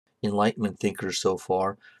Enlightenment thinkers so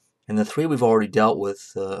far, and the three we've already dealt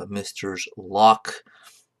with, Misters Locke,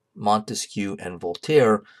 Montesquieu, and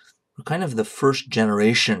Voltaire, were kind of the first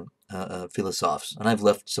generation philosophers, and I've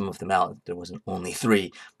left some of them out. There wasn't only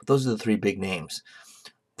three, but those are the three big names.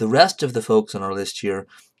 The rest of the folks on our list here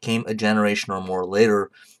came a generation or more later,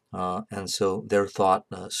 and so their thought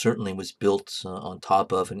certainly was built on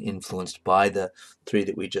top of and influenced by the three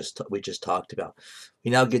that we just talked about.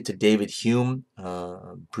 We now get to David Hume,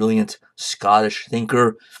 a brilliant Scottish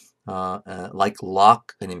thinker, like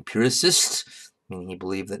Locke, an empiricist. I mean, he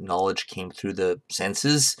believed that knowledge came through the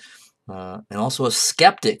senses, and also a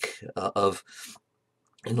skeptic of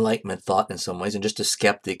Enlightenment thought in some ways, and just a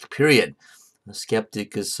skeptic, period. A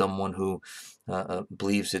skeptic is someone who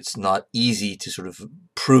believes it's not easy to sort of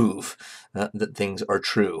prove that things are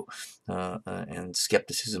true. And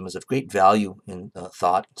skepticism is of great value in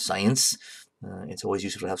thought, science. It's always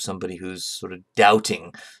useful to have somebody who's sort of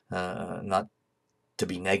doubting, not to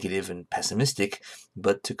be negative and pessimistic,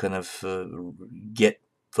 but to kind of get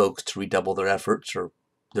folks to redouble their efforts or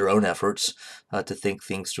their own efforts to think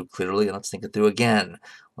things through clearly. And let's think it through again.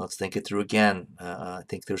 Let's think it through again. I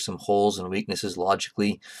think there's some holes and weaknesses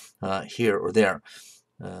logically here or there.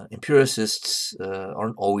 Empiricists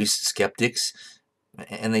aren't always skeptics,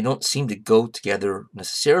 and they don't seem to go together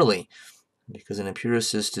necessarily, because an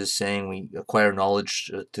empiricist is saying we acquire knowledge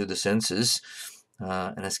through the senses,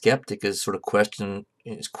 and a skeptic is sort of questioning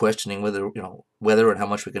whether and how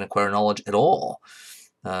much we can acquire knowledge at all.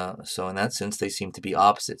 So in that sense, they seem to be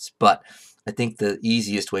opposites. But I think the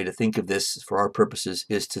easiest way to think of this for our purposes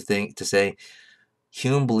is to say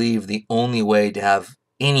Hume believed the only way to have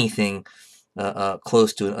anything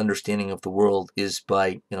close to an understanding of the world is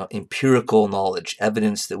by empirical knowledge,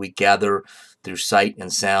 evidence that we gather through sight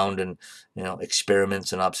and sound and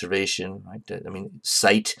experiments and observation. Right? I mean,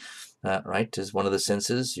 sight. Right, is one of the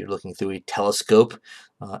senses. You're looking through a telescope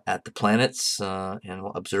at the planets and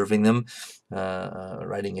observing them,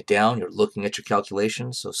 writing it down. You're looking at your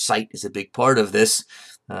calculations. So sight is a big part of this,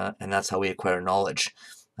 and that's how we acquire knowledge.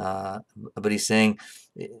 But he's saying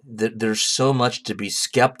that there's so much to be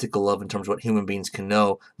skeptical of in terms of what human beings can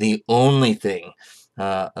know. The only thing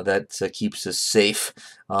that keeps us safe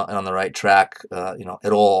and on the right track,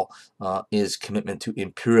 at all, is commitment to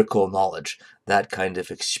empirical knowledge. That kind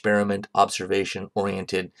of experiment,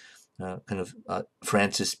 observation-oriented, kind of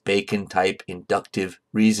Francis Bacon type inductive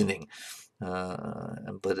reasoning.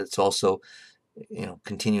 But it's also,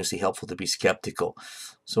 continuously helpful to be skeptical.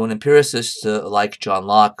 So an empiricist like John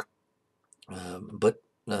Locke, but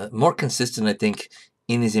more consistent, I think,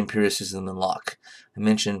 in his empiricism than Locke. I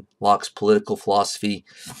mentioned Locke's political philosophy,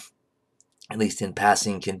 at least in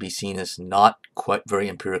passing, can be seen as not quite very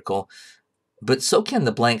empirical, but so can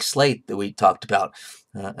the blank slate that we talked about.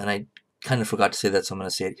 And I kind of forgot to say that, so I'm going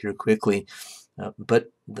to say it here quickly.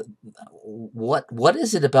 But what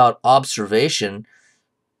is it about observation?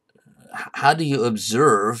 How do you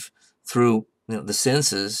observe through the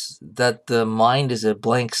senses that the mind is a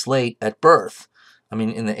blank slate at birth? I mean,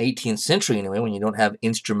 in the 18th century anyway, when you don't have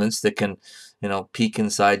instruments that can, peek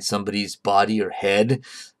inside somebody's body or head,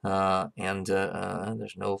 and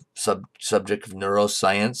there's no subject of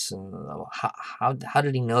neuroscience, and how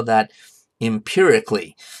did he know that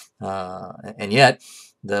empirically? And yet,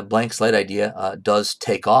 the blank slate idea does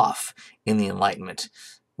take off in the Enlightenment,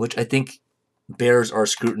 which I think bears our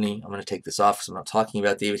scrutiny. I'm going to take this off because I'm not talking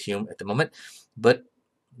about David Hume at the moment, but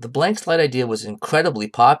the blank slate idea was incredibly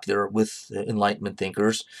popular with Enlightenment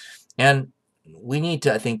thinkers, and we need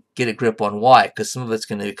to, I think, get a grip on why, because some of it's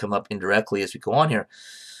going to come up indirectly as we go on here.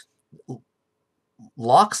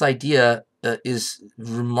 Locke's idea is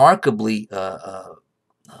remarkably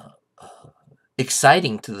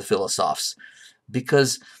exciting to the philosophers,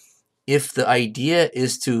 because if the idea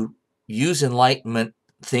is to use Enlightenment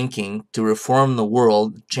thinking to reform the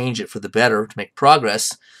world, change it for the better, to make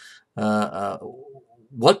progress,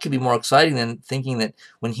 what could be more exciting than thinking that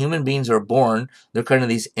when human beings are born, they're kind of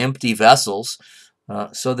these empty vessels,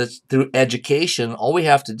 so that through education, all we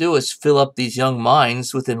have to do is fill up these young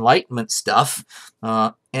minds with Enlightenment stuff,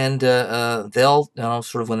 and they'll,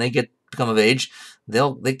 sort of when they become of age, they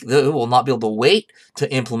will not be able to wait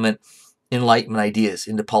to implement Enlightenment ideas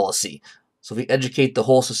into policy. So if we educate the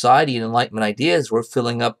whole society in Enlightenment ideas, we're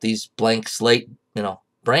filling up these blank slate,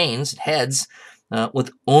 brains, heads,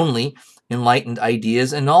 with only enlightened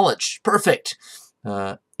ideas and knowledge. Perfect.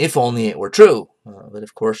 If only it were true. But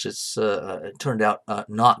of course, it turned out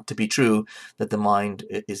not to be true, that the mind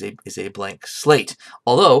is a blank slate.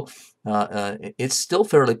 Although it's still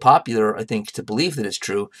fairly popular, I think, to believe that it's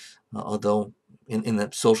true. Although in the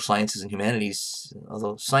social sciences and humanities,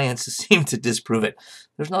 although sciences seem to disprove it,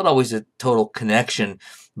 there's not always a total connection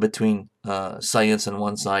between science on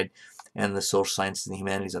one side and the social sciences and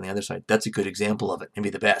humanities on the other side. That's a good example of it, maybe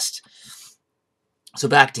the best. So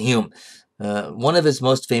back to Hume. One of his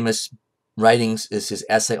most famous writings is his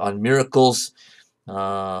essay on miracles,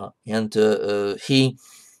 and he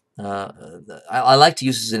I like to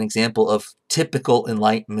use this as an example of typical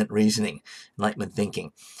Enlightenment reasoning, Enlightenment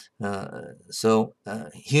thinking.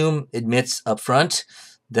 Hume admits up front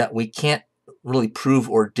that we can't really prove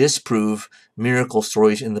or disprove miracle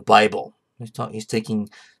stories in the Bible. He's taking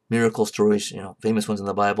miracle stories, famous ones in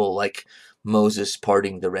the Bible, like Moses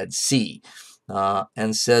parting the Red Sea,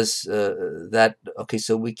 and says that, okay,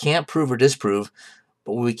 so we can't prove or disprove,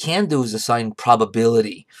 but what we can do is assign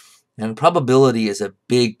probability. And probability is a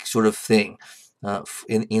big sort of thing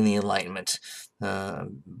in the Enlightenment,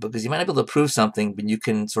 because you might not be able to prove something, but you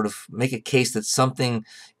can sort of make a case that something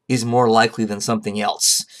is more likely than something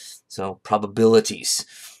else. So probabilities.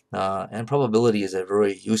 And probability is a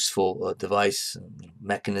very useful device,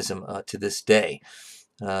 mechanism to this day.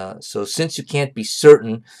 So since you can't be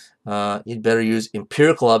certain, you'd better use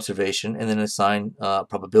empirical observation and then assign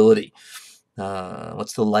probability.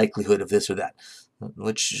 What's the likelihood of this or that?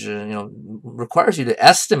 Which requires you to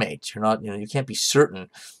estimate. You're not, you can't be certain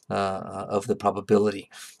of the probability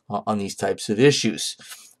on these types of issues.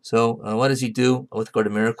 So what does he do with regard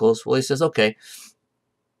to miracles? Well, he says, okay,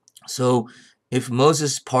 so if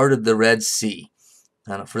Moses parted the Red Sea,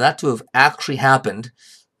 for that to have actually happened,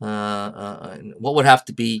 what would have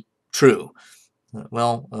to be true?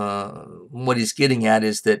 Well, what he's getting at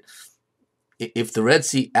is that if the Red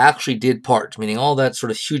Sea actually did part, meaning all that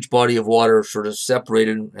sort of huge body of water sort of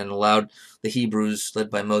separated and allowed the Hebrews,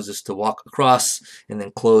 led by Moses, to walk across and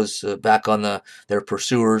then close back on their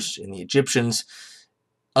pursuers and the Egyptians,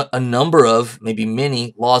 a number of, maybe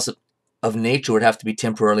many, laws of nature would have to be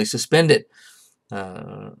temporarily suspended,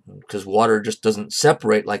 because water just doesn't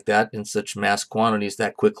separate like that in such mass quantities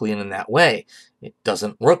that quickly and in that way. It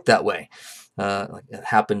doesn't work that way. It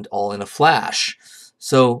happened all in a flash.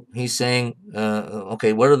 So he's saying,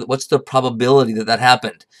 okay, what's the probability that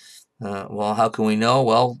happened? Well, how can we know?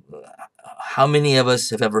 Well, how many of us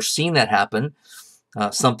have ever seen that happen,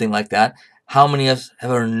 something like that? How many of us have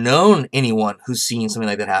ever known anyone who's seen something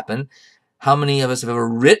like that happen? How many of us have ever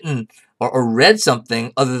written or read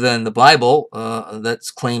something other than the Bible that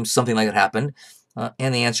claims something like that happened?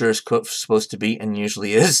 And the answer is supposed to be, and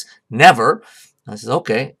usually is, never. I says,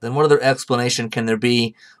 okay, then what other explanation can there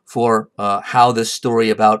be for how this story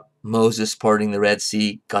about Moses parting the Red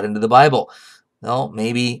Sea got into the Bible? Well,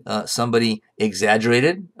 maybe somebody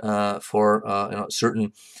exaggerated for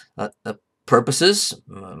certain purposes,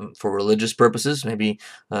 for religious purposes, maybe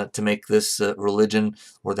to make this religion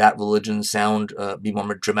or that religion sound be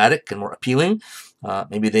more dramatic and more appealing.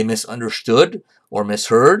 Maybe they misunderstood or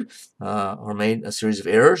misheard or made a series of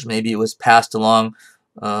errors. Maybe it was passed along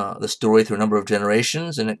the story through a number of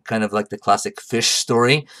generations, and it kind of like the classic fish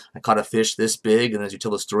story. I caught a fish this big, and as you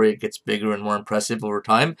tell the story, it gets bigger and more impressive over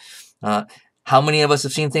time. How many of us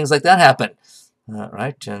have seen things like that happen?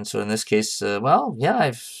 Right? And so in this case, well,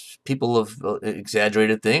 yeah, people have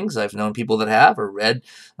exaggerated things. I've known people that have, or read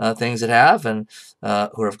things that have, and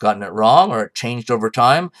who have gotten it wrong or it changed over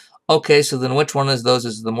time. Okay, so then which one of those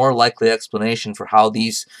is the more likely explanation for how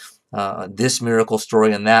this miracle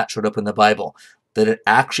story and that showed up in the Bible? That it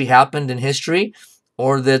actually happened in history,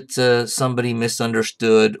 or that somebody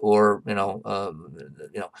misunderstood or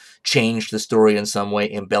changed the story in some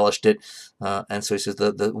way, embellished it, and so he says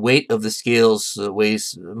the weight of the scales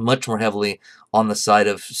weighs much more heavily on the side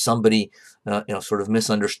of somebody sort of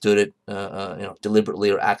misunderstood it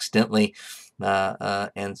deliberately or accidentally,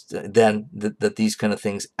 and then that these kind of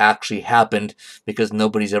things actually happened, because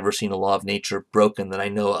nobody's ever seen a law of nature broken that I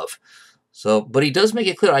know of. So, but he does make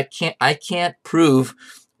it clear, I can't prove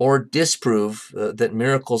or disprove that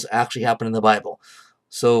miracles actually happen in the Bible.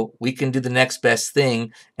 So we can do the next best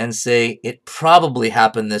thing and say it probably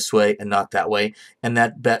happened this way and not that way, and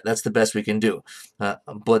that's the best we can do.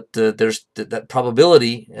 But there's that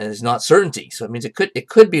probability is not certainty, so it means it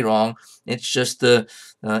could be wrong. It's just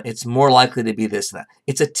it's more likely to be this and that.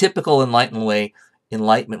 It's a typical Enlightenment way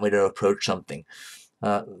to approach something.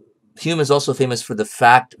 Hume is also famous for the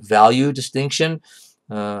fact-value distinction,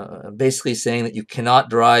 basically saying that you cannot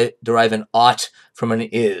derive an ought from an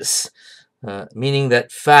is, meaning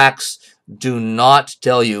that facts do not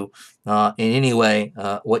tell you in any way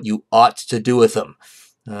what you ought to do with them.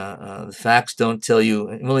 The facts don't tell you,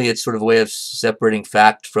 really it's sort of a way of separating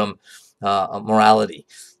fact from morality,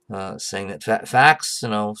 saying that facts,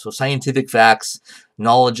 so scientific facts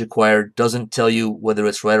knowledge acquired doesn't tell you whether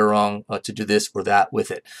it's right or wrong to do this or that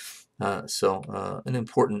with it. So an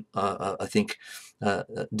important, I think,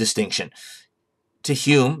 distinction. To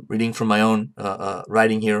Hume, reading from my own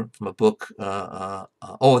writing here from a book.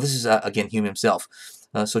 This is again Hume himself.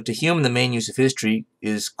 So to Hume, the main use of history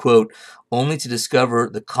is, quote, only to discover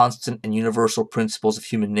the constant and universal principles of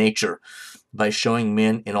human nature by showing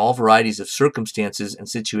men in all varieties of circumstances and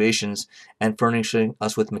situations and furnishing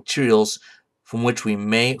us with materials from which we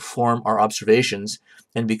may form our observations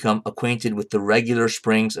and become acquainted with the regular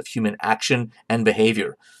springs of human action and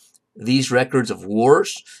behavior. These records of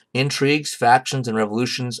wars, intrigues, factions, and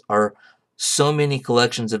revolutions are so many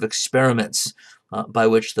collections of experiments by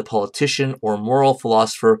which the politician or moral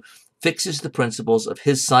philosopher fixes the principles of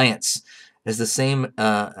his science, as the same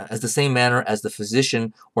manner as the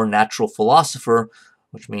physician or natural philosopher,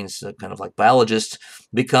 which means kind of like biologist,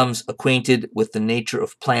 becomes acquainted with the nature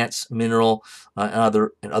of plants, mineral,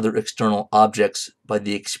 and other external objects by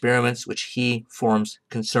the experiments which he forms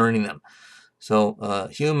concerning them. So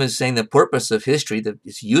Hume is saying the purpose of history,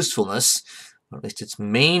 its usefulness, or at least its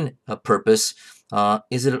main purpose,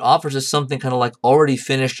 is that it offers us something kind of like already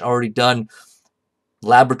finished, already done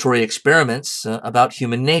laboratory experiments about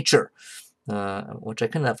human nature, which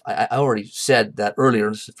I already said that earlier.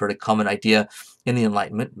 This is a very common idea in the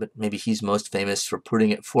Enlightenment, but maybe he's most famous for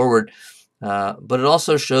putting it forward. But it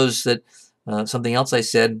also shows that something else I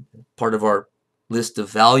said, part of our list of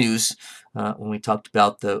values, when we talked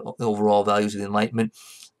about the overall values of the Enlightenment,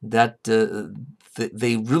 that the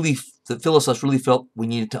philosophers really felt we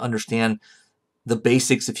needed to understand the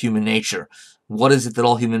basics of human nature. What is it that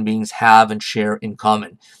all human beings have and share in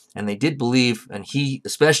common? And they did believe, and he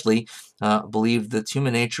especially believed, that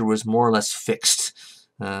human nature was more or less fixed.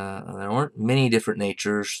 There weren't many different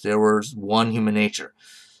natures. There was one human nature.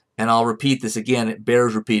 And I'll repeat this again, it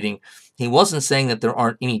bears repeating. He wasn't saying that there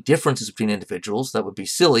aren't any differences between individuals. That would be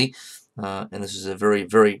silly. And this is a very,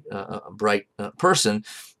 very bright person.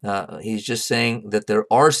 He's just saying that there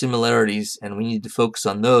are similarities, and we need to focus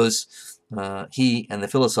on those. He and the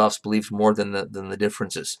philosophers believed more than the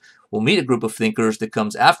differences. We'll meet a group of thinkers that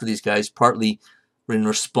comes after these guys, partly in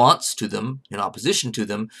response to them, in opposition to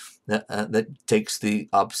them, that takes the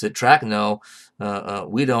opposite track. No,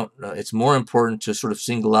 we don't. It's more important to sort of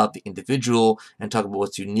single out the individual and talk about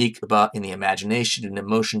what's unique about in the imagination and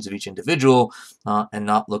emotions of each individual, and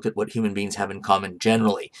not look at what human beings have in common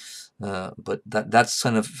generally. But that's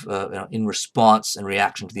kind of in response and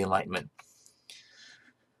reaction to the Enlightenment.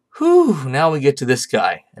 Whew, now we get to this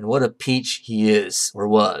guy, and what a peach he is, or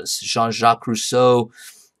was. Jean-Jacques Rousseau,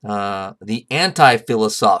 the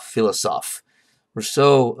anti-philosophe.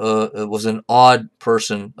 Rousseau was an odd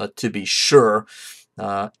person, to be sure,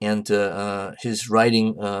 and his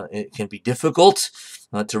writing it can be difficult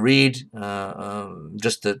to read.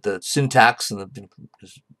 Just the syntax and the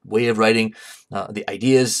way of writing, the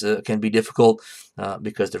ideas can be difficult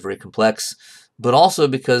because they're very complex, but also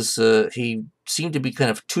because he seemed to be kind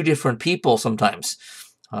of two different people sometimes.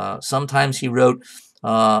 Sometimes he wrote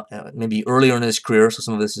maybe earlier in his career, so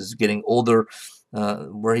some of this is getting older,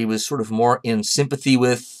 where he was sort of more in sympathy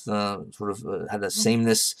with, had a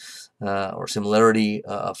sameness or similarity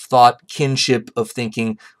of thought, kinship of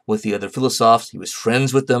thinking with the other philosophers. He was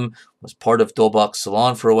friends with them, was part of D'Holbach's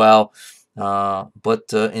salon for a while.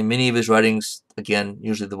 But in many of his writings, again,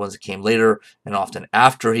 usually the ones that came later and often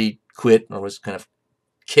after he quit or was kind of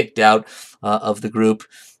kicked out of the group,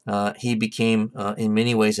 he became in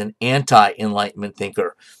many ways an anti-Enlightenment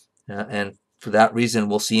thinker. And for that reason,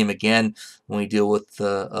 we'll see him again when we deal with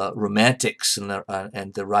romantics and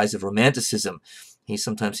the rise of Romanticism. He's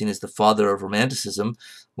sometimes seen as the father of Romanticism,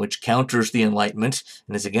 which counters the Enlightenment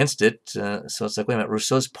and is against it. So it's like, wait a minute,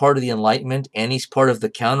 Rousseau's part of the Enlightenment and he's part of the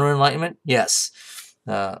counter-Enlightenment? Yes.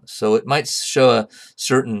 So it might show a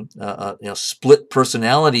certain split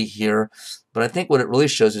personality here, but I think what it really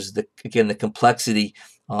shows is again the complexity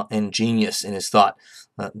and genius in his thought.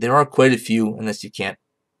 There are quite a few, unless you can't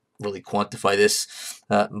really quantify this,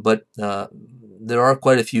 but there are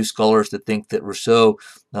quite a few scholars that think that Rousseau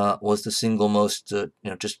was the single most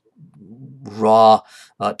just raw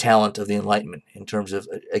talent of the Enlightenment in terms of,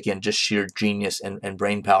 again, just sheer genius and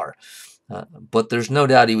brain power. But there's no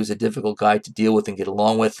doubt he was a difficult guy to deal with and get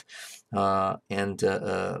along with, and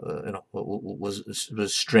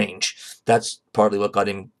was strange. That's partly what got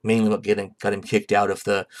him, mainly what got him kicked out of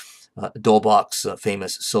the D'Holbach's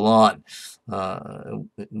famous salon.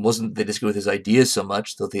 It wasn't they disagreed with his ideas so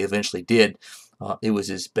much, though they eventually did. It was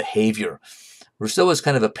his behavior. Rousseau was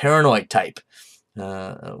kind of a paranoid type.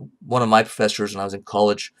 One of my professors when I was in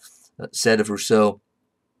college said of Rousseau,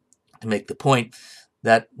 to make the point,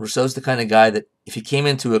 that Rousseau's the kind of guy that if he came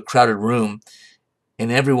into a crowded room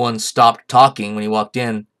and everyone stopped talking when he walked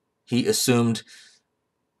in, he assumed,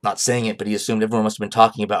 not saying it, but he assumed everyone must have been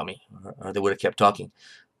talking about me, or they would have kept talking.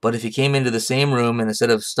 But if he came into the same room and instead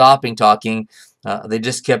of stopping talking, they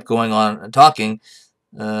just kept going on and talking,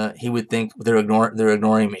 he would think they're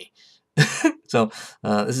ignoring me. So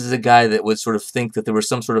this is a guy that would sort of think that there was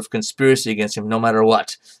some sort of conspiracy against him. No matter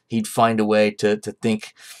what, he'd find a way to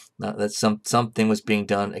think that something was being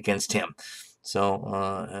done against him.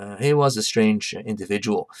 So he was a strange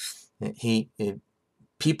individual. He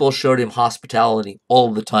People showed him hospitality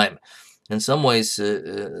all the time. In some ways,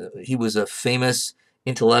 he was a famous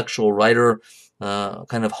intellectual writer,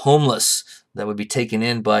 kind of homeless, that would be taken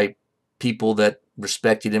in by people that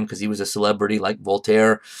respected him because he was a celebrity, like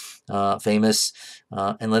Voltaire, famous,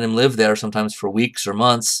 and let him live there sometimes for weeks or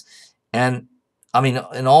months. And I mean,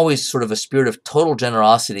 and always sort of a spirit of total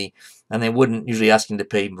generosity. And they wouldn't usually ask him to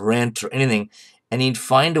pay rent or anything. And he'd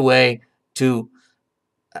find a way to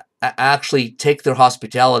actually take their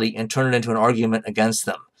hospitality and turn it into an argument against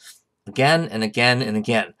them again and again and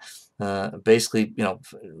again. Basically,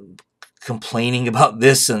 complaining about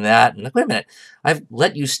this and that. And like, wait a minute, I've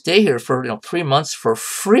let you stay here for 3 months for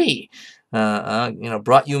free.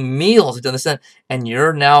 Brought you meals, done this and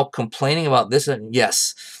you're now complaining about this. And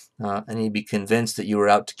yes, and he'd be convinced that you were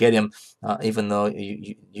out to get him, even though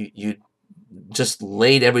you just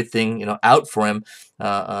laid everything out for him,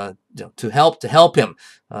 to help him,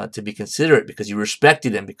 to be considerate because you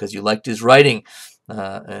respected him, because you liked his writing.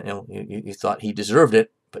 You thought he deserved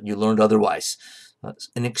it, but you learned otherwise.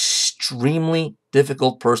 An extremely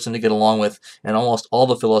difficult person to get along with, and almost all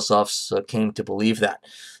the philosophers came to believe that.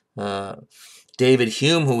 David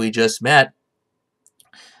Hume, who we just met,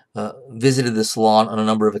 visited the salon on a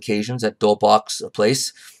number of occasions at D'Holbach's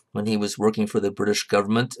place when he was working for the British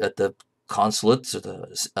government at the consulate or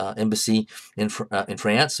the embassy in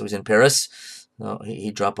France. So he was in Paris.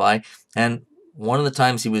 He dropped by, and one of the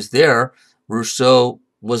times he was there, Rousseau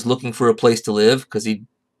was looking for a place to live because he'd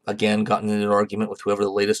again gotten into an argument with whoever the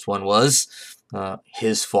latest one was.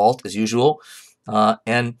 His fault, as usual.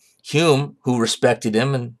 And Hume, who respected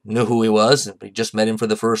him and knew who he was, and he just met him for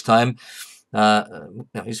the first time,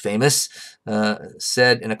 he's famous,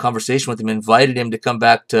 said in a conversation with him, invited him to come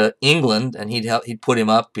back to England, and he'd put him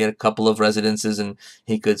up. He had a couple of residences, and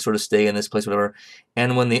he could sort of stay in this place, whatever.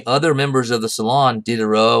 And when the other members of the salon,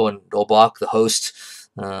 Diderot and D'Holbach, the host,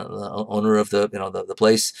 the owner of the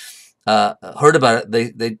place, heard about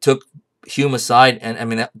it, they took Hume aside, and I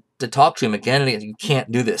mean, to talk to him again and again. You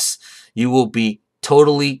can't do this. You will be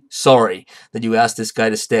totally sorry that you asked this guy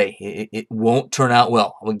to stay. It won't turn out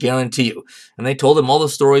well. I will guarantee you. And they told him all the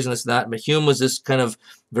stories and this and that. But Hume was this kind of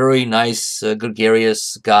very nice,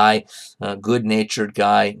 gregarious guy, good-natured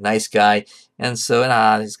guy, nice guy. And so,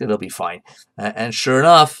 it'll be fine. And sure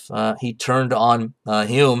enough, he turned on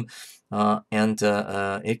Hume, and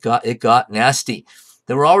it got nasty.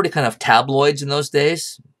 There were already kind of tabloids in those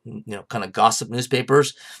days, kind of gossip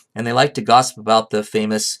newspapers, and they liked to gossip about the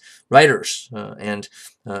famous writers.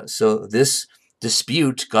 So this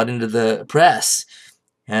dispute got into the press,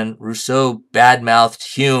 and Rousseau badmouthed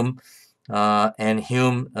Hume, and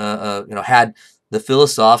Hume, had the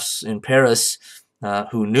philosophers in Paris,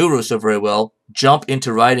 who knew Rousseau very well, jump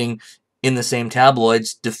into writing in the same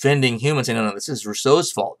tabloids, defending Hume and saying, no, this is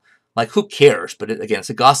Rousseau's fault. Like, who cares? But again, it's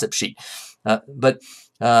a gossip sheet. But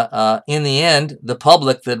in the end, the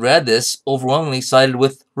public that read this overwhelmingly sided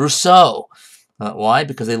with Rousseau. Why?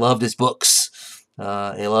 Because they loved his books.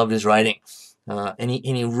 They loved his writing. And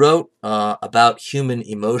he wrote about human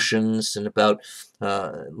emotions and about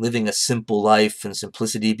living a simple life and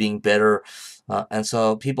simplicity being better. And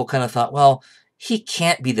so people kind of thought, well, he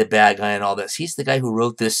can't be the bad guy in all this. He's the guy who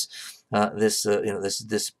wrote this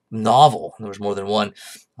novel. There was more than one.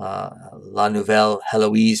 La Nouvelle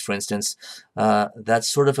Heloise, for instance, that's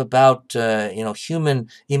sort of about human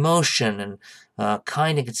emotion and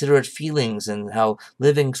kind and considerate feelings, and how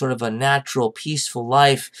living sort of a natural, peaceful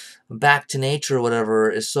life back to nature or whatever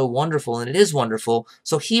is so wonderful, and it is wonderful,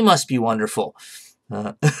 so he must be wonderful.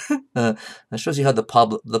 That shows you how the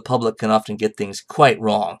public can often get things quite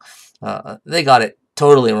wrong. They got it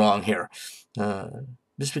totally wrong here.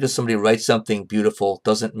 Just because somebody writes something beautiful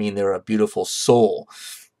doesn't mean they're a beautiful soul.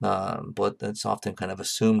 But that's often kind of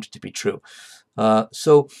assumed to be true.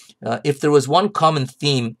 So if there was one common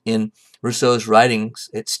theme in Rousseau's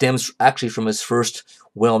writings, it stems actually from his first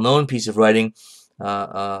well-known piece of writing,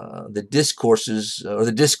 the discourses, or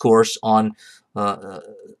the discourse on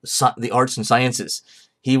the arts and sciences.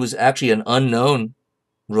 He was actually an unknown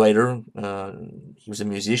writer. He was a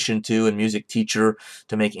musician too, and music teacher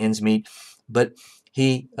to make ends meet. But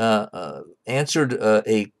he answered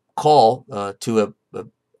a call to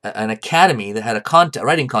an academy that had a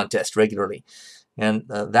writing contest regularly. And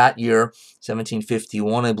that year,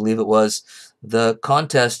 1751, I believe it was, the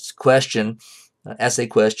contest question, essay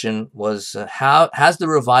question, was how has the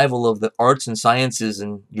revival of the arts and sciences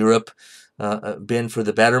in Europe been for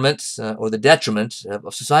the betterment or the detriment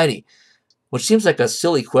of society? Which seems like a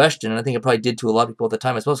silly question, and I think it probably did to a lot of people at the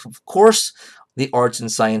time as well. So of course, the arts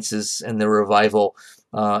and sciences and their revival,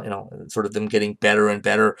 sort of them getting better and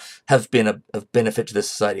better, have been of benefit to the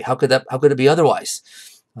society. How could it be otherwise?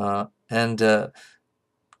 And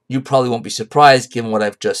you probably won't be surprised, given what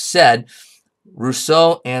I've just said.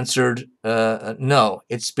 Rousseau answered, no,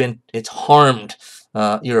 it's harmed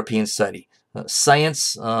European society.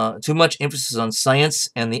 Science, too much emphasis on science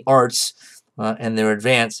and the arts and their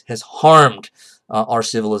advance has harmed our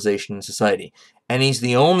civilization and society. And he's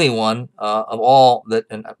the only one of all that,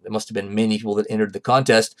 and there must have been many people that entered the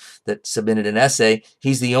contest that submitted an essay.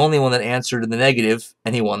 He's the only one that answered in the negative,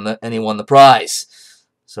 and he won the prize.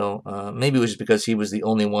 So maybe it was just because he was the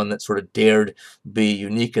only one that sort of dared be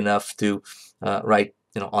unique enough to write,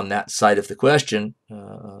 on that side of the question,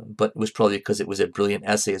 but it was probably because it was a brilliant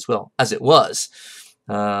essay as well, as it was.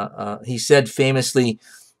 He said famously,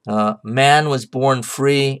 man was born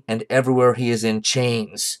free, and everywhere he is in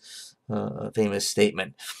chains. A famous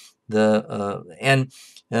statement. He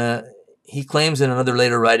claims in another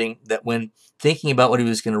later writing that when thinking about what he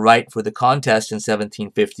was going to write for the contest in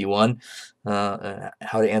 1751,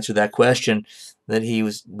 how to answer that question, that he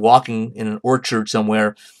was walking in an orchard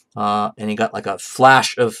somewhere, and he got like a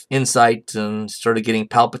flash of insight and started getting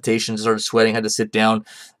palpitations, started sweating, had to sit down,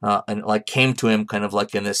 and like came to him kind of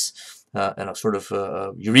like in this sort of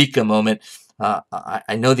eureka moment.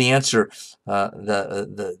 I know the answer.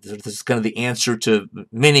 This is kind of the answer to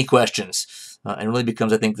many questions, and really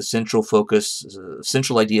becomes, I think, the central focus,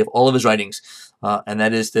 central idea of all of his writings, and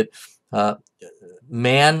that is that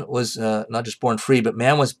man was not just born free, but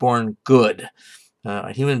man was born good.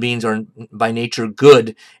 Human beings are by nature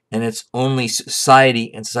good, and it's only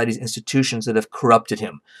society and society's institutions that have corrupted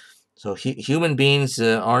him. So human beings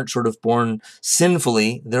aren't sort of born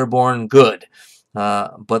sinfully, they're born good.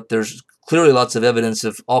 But there's clearly lots of evidence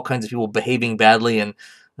of all kinds of people behaving badly and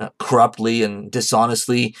corruptly and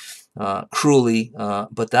dishonestly, cruelly,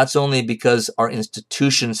 but that's only because our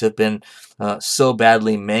institutions have been so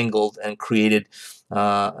badly mangled and created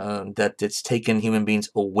that it's taken human beings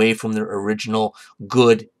away from their original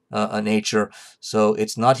good nature. So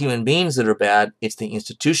it's not human beings that are bad, it's the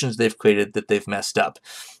institutions they've created that they've messed up.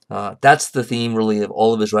 That's the theme, really, of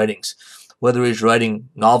all of his writings. Whether he's writing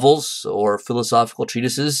novels or philosophical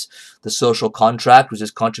treatises, The Social Contract was his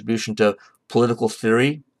contribution to political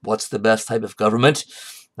theory, what's the best type of government,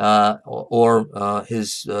 or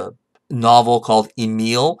his novel called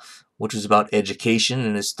Emile, which is about education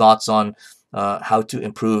and his thoughts on how to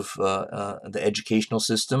improve the educational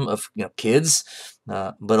system of kids.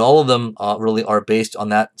 But all of them really are based on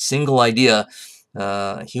that single idea.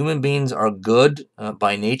 Human beings are good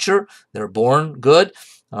by nature. They're born good.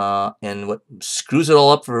 And what screws it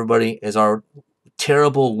all up for everybody is our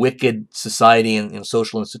terrible, wicked society and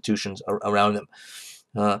social institutions around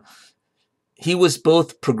them. He was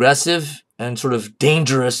both progressive and sort of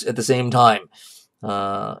dangerous at the same time.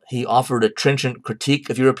 He offered a trenchant critique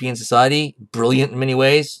of European society, brilliant in many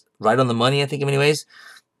ways, right on the money, I think, in many ways,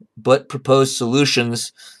 but proposed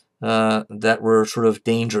solutions that were sort of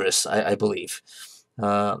dangerous, I believe.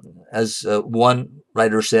 As one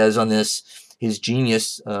writer says on this, his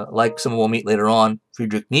genius, like someone we'll meet later on,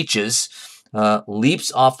 Friedrich Nietzsche's,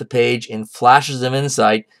 leaps off the page in flashes of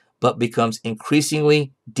insight, but becomes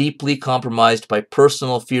increasingly deeply compromised by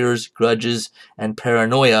personal fears, grudges, and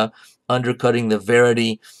paranoia, undercutting the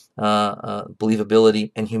verity,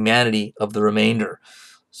 believability, and humanity of the remainder.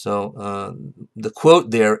 So the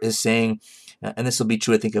quote there is saying, and this will be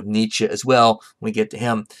true, I think, of Nietzsche as well when we get to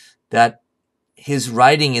him, that his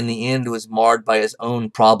writing in the end was marred by his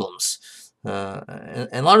own problems. And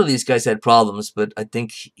a lot of these guys had problems, but I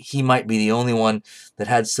think he might be the only one that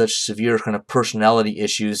had such severe kind of personality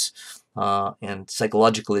issues and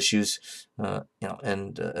psychological issues,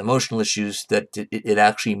 and emotional issues that it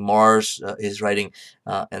actually mars his writing,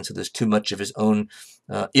 and so there's too much of his own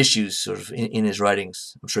issues sort of in his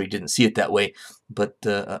writings. I'm sure he didn't see it that way, but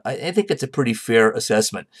I think it's a pretty fair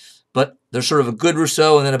assessment. But there's sort of a good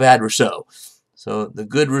Rousseau and then a bad Rousseau. So the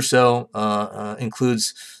good Rousseau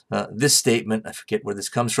includes this statement. I forget where this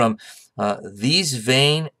comes from. These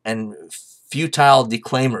vain and futile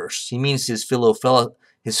declaimers. He means his fellow philosophers.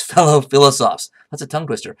 That's a tongue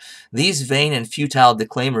twister. These vain and futile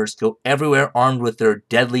declaimers go everywhere armed with their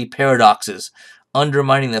deadly paradoxes,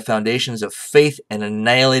 undermining the foundations of faith and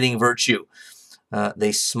annihilating virtue.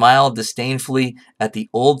 They smile disdainfully at the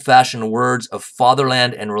old-fashioned words of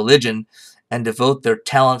fatherland and religion and devote their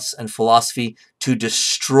talents and philosophy to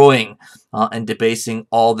destroying and debasing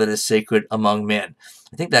all that is sacred among men.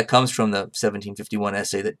 I think that comes from the 1751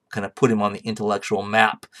 essay that kind of put him on the intellectual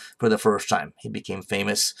map for the first time. He became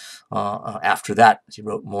famous after that as he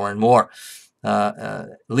wrote more and more.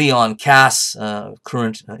 Leon Cass,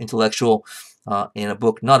 current intellectual, in a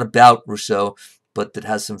book not about Rousseau, but that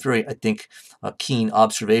has some very, I think, keen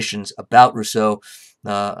observations about Rousseau.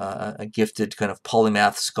 A gifted kind of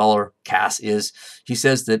polymath scholar Cass is. He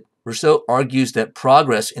says that Rousseau argues that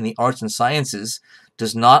progress in the arts and sciences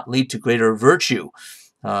does not lead to greater virtue.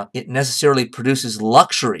 It necessarily produces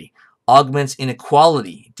luxury, augments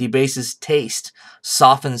inequality, debases taste,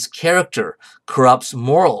 softens character, corrupts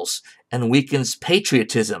morals, and weakens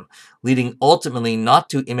patriotism, leading ultimately not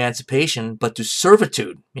to emancipation but to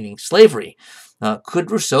servitude, meaning slavery. Could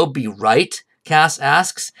Rousseau be right? Cass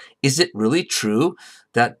asks. Is it really true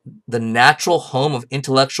that the natural home of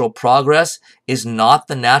intellectual progress is not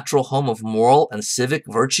the natural home of moral and civic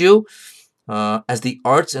virtue? As the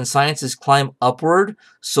arts and sciences climb upward,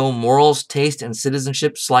 so morals, taste, and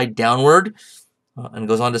citizenship slide downward. And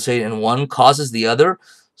goes on to say, and one causes the other,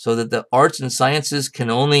 so that the arts and sciences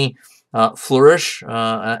can only flourish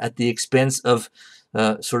at the expense of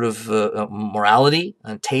morality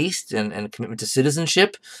and taste and commitment to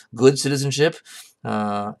citizenship, good citizenship.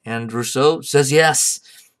 And Rousseau says yes.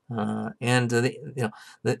 The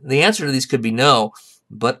answer to these could be no,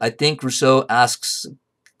 but I think Rousseau asks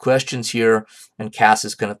questions here, and Cass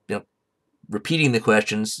is kind of repeating the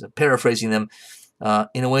questions, paraphrasing them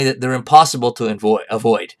in a way that they're impossible to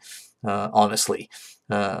avoid, honestly.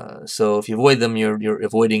 So if you avoid them, you're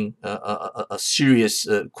avoiding a serious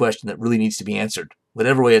question that really needs to be answered.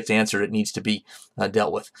 Whatever way it's answered, it needs to be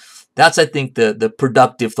dealt with. That's, I think, the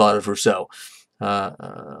productive thought of Rousseau.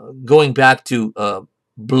 Going back to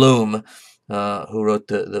Bloom, who wrote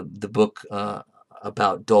the book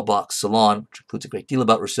about D'Holbach's Salon, which includes a great deal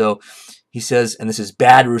about Rousseau, he says, and this is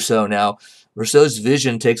bad Rousseau now, Rousseau's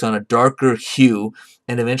vision takes on a darker hue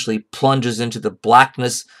and eventually plunges into the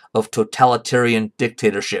blackness of totalitarian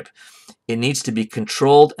dictatorship. It needs to be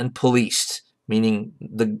controlled and policed, meaning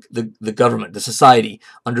the government, the society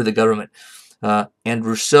under the government. And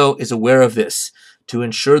Rousseau is aware of this. To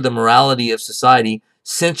ensure the morality of society,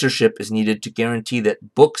 censorship is needed to guarantee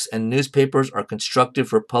that books and newspapers are constructive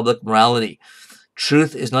for public morality.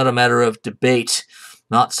 Truth is not a matter of debate,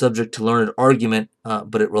 not subject to learned argument,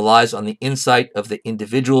 but it relies on the insight of the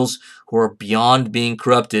individuals who are beyond being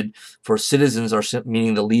corrupted, for citizens are,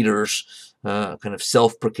 meaning the leaders, kind of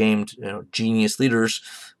self-proclaimed genius leaders,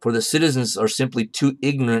 for the citizens are simply too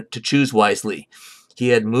ignorant to choose wisely. He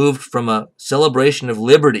had moved from a celebration of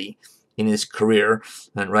liberty in his career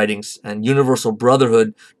and writings and universal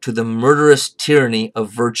brotherhood to the murderous tyranny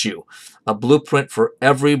of virtue, a blueprint for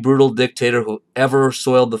every brutal dictator who ever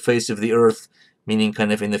soiled the face of the earth, meaning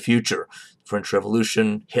kind of in the future. French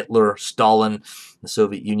Revolution, Hitler, Stalin, the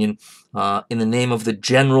Soviet Union, in the name of the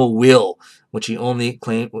general will, which only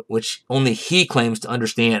he claims to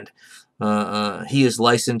understand. He is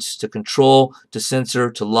licensed to control, to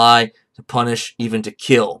censor, to lie, to punish, even to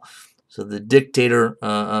kill. So the dictator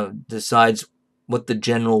decides what the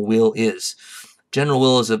general will is. General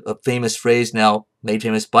will is a famous phrase now, made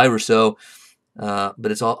famous by Rousseau,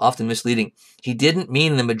 but it's often misleading. He didn't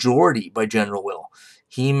mean the majority by general will.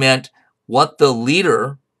 He meant what the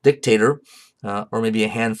leader, dictator, or maybe a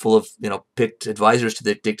handful of picked advisors to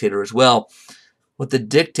the dictator as well, what the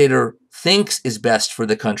dictator thinks is best for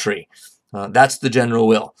the country. That's the general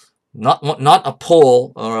will. Not a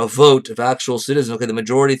poll or a vote of actual citizens. Okay, the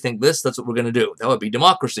majority think this, that's what we're going to do. That would be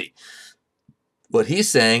democracy. What he's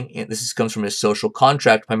saying, and this comes from his Social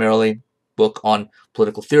Contract, primarily, book on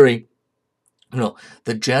political theory,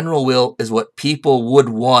 the general will is what people would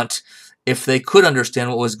want if they could understand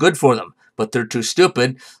what was good for them. But they're too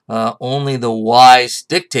stupid. Only the wise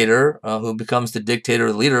dictator, who becomes the dictator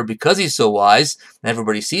or the leader because he's so wise, and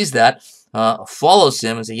everybody sees that, follows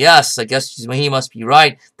him and says, yes, I guess he must be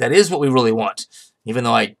right. That is what we really want, even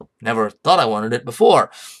though I never thought I wanted it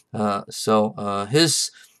before. So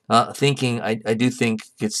his thinking, I do think,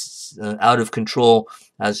 gets out of control,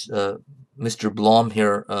 as Mr. Blom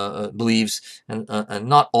here believes, and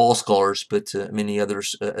not all scholars, but many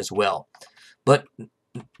others as well. But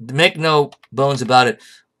make no bones about it,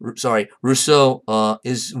 Rousseau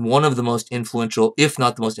is one of the most influential, if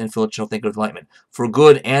not the most influential thinker of Enlightenment, for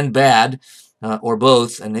good and bad, or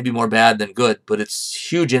both, and maybe more bad than good, but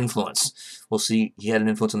it's huge influence. We'll see he had an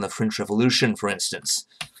influence on the French Revolution, for instance.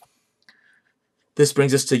 This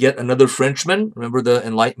brings us to yet another Frenchman. Remember, the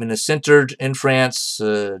Enlightenment is centered in France.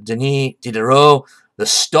 Denis Diderot, the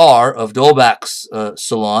star of D'Holbach's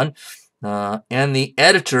Salon, and the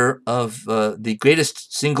editor of the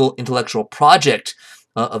greatest single intellectual project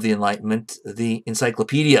of the Enlightenment, the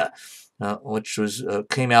Encyclopedia, which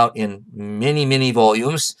came out in many, many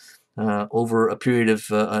volumes over a period of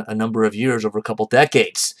a number of years, over a couple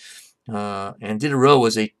decades. And Diderot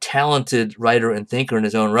was a talented writer and thinker in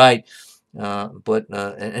his own right,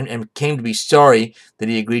 and came to be sorry that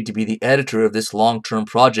he agreed to be the editor of this long-term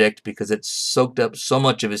project because it soaked up so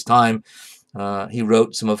much of his time. He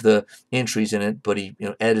wrote some of the entries in it, but he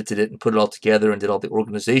edited it and put it all together and did all the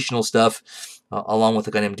organizational stuff along with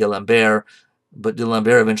a guy named D'Alembert. But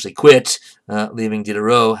D'Alembert eventually quit, leaving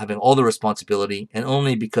Diderot having all the responsibility, and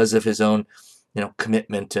only because of his own,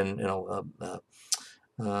 commitment and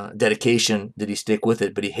dedication did he stick with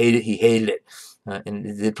it. But he hated it, and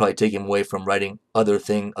it did probably take him away from writing other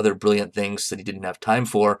brilliant things that he didn't have time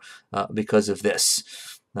for because of this.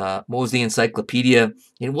 What was the encyclopedia?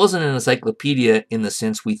 It wasn't an encyclopedia in the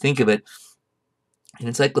sense we think of it. An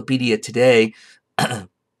encyclopedia today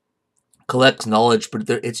collects knowledge, but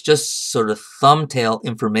it's just sort of thumbtail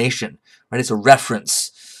information, right? It's a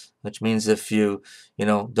reference, which means if you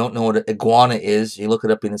don't know what an iguana is, you look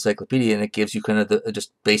it up in the encyclopedia and it gives you kind of the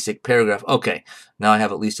just basic paragraph. Okay, now I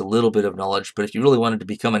have at least a little bit of knowledge, but if you really wanted to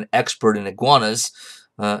become an expert in iguanas,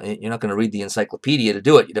 you're not going to read the encyclopedia to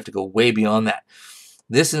do it. You'd have to go way beyond that.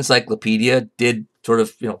 This encyclopedia did sort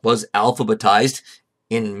of, was alphabetized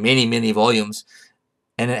in many, many volumes,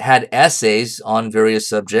 and it had essays on various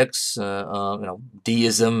subjects,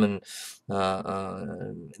 deism, and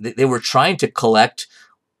they were trying to collect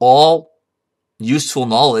all useful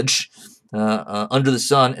knowledge under the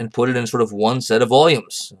sun and put it in sort of one set of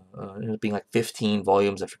volumes. It ended up being like 15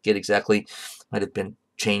 volumes. I forget exactly. Might have been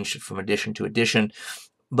changed from edition to edition.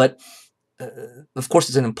 But of course,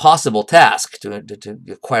 it's an impossible task to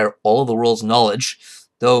acquire all of the world's knowledge,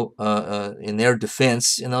 though in their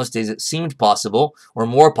defense, in those days, it seemed possible, or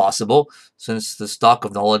more possible, since the stock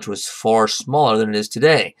of knowledge was far smaller than it is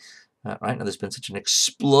today. Right now, there's been such an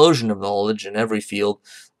explosion of knowledge in every field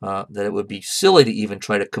that it would be silly to even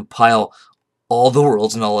try to compile all the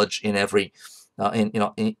world's knowledge in every,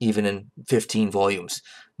 even in 15 volumes.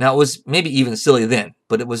 Now, it was maybe even silly then,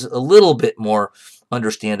 but it was a little bit more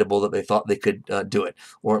understandable that they thought they could do it,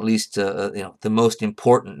 or at least the most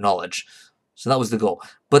important knowledge. So that was the goal.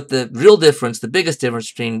 But the real difference, the biggest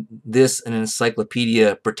difference between this and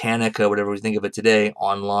Encyclopedia Britannica, whatever we think of it today,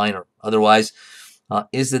 online or otherwise,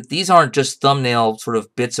 is that these aren't just thumbnail sort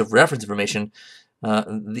of bits of reference information.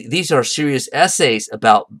 These are serious essays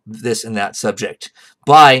about this and that subject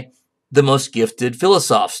by the most gifted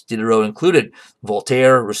philosophers, Diderot included,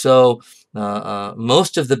 Voltaire, Rousseau,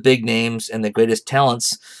 most of the big names and the greatest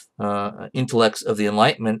talents, intellects of the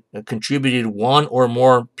Enlightenment contributed one or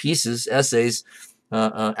more pieces, essays,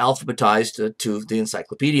 alphabetized to the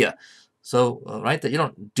encyclopedia. So, right, that you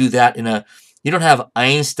don't do that you don't have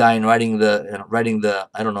Einstein writing the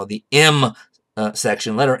I don't know, the M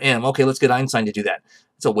section, letter M. Okay, let's get Einstein to do that.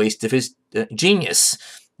 It's a waste of his genius.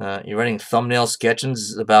 You're writing thumbnail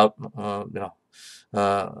sketches about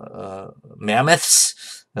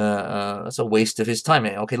mammoths. That's a waste of his time.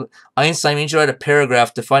 Okay, Einstein means you write a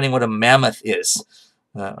paragraph defining what a mammoth is.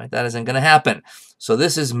 Right? That isn't going to happen. So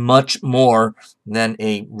this is much more than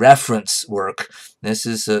a reference work. This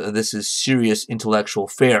is serious intellectual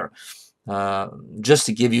fare. Just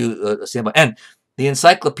to give you a sample, and the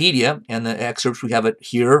encyclopedia and the excerpts we have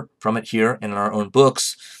from it here in our own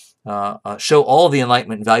books show all the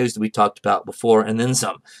Enlightenment values that we talked about before, and then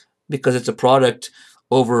some, because it's a product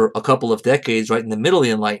over a couple of decades, right in the middle of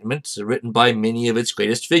the Enlightenment, written by many of its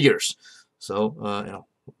greatest figures. So,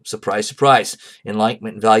 surprise, surprise,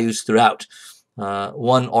 Enlightenment values throughout.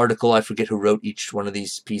 One article, I forget who wrote each one of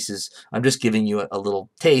these pieces. I'm just giving you a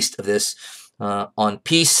little taste of this on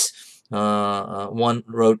peace. One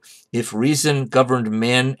wrote, if reason governed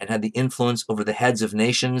men and had the influence over the heads of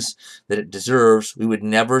nations that it deserves, we would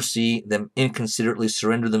never see them inconsiderately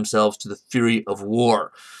surrender themselves to the fury of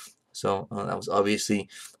war. So that was obviously,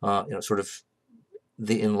 sort of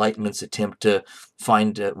the Enlightenment's attempt to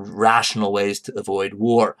find rational ways to avoid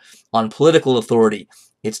war. On political authority,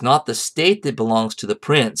 it's not the state that belongs to the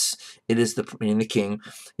prince. It is the king.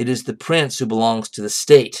 It is the prince who belongs to the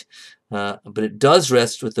state. But it does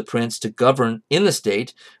rest with the prince to govern in the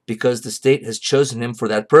state because the state has chosen him for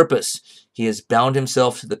that purpose. He has bound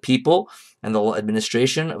himself to the people and the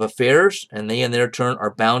administration of affairs, and they in their turn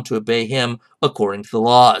are bound to obey him according to the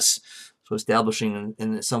laws. So establishing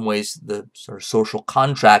in some ways the sort of social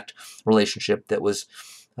contract relationship that was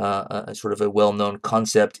sort of a well-known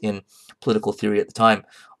concept in political theory at the time.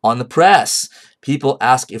 On the press, people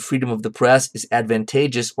ask if freedom of the press is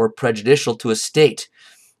advantageous or prejudicial to a state.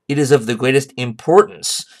 It is of the greatest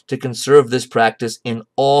importance to conserve this practice in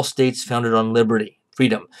all states founded on liberty,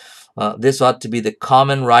 freedom. This ought to be the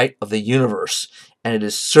common right of the universe, and it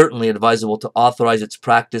is certainly advisable to authorize its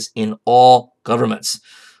practice in all governments.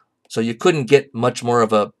 So you couldn't get much more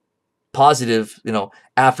of a positive,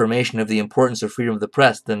 affirmation of the importance of freedom of the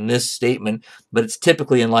press than this statement, but it's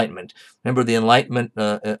typically Enlightenment. Remember, the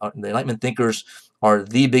Enlightenment thinkers are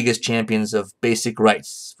the biggest champions of basic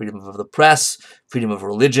rights: freedom of the press, freedom of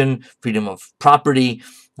religion, freedom of property,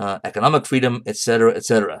 economic freedom, etc.,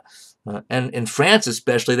 etc. And in France,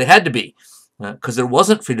 especially, they had to be, because there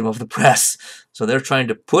wasn't freedom of the press. So they're trying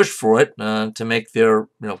to push for it to make their,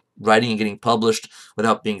 writing and getting published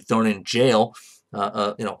without being thrown in jail,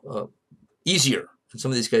 easier. And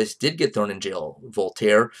some of these guys did get thrown in jail,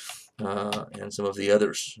 Voltaire and some of the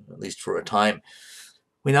others, at least for a time.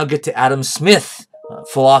 We now get to Adam Smith,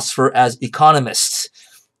 philosopher as economist,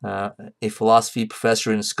 a philosophy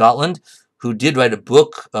professor in Scotland who did write a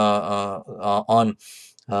book on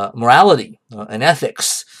morality and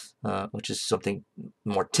ethics, which is something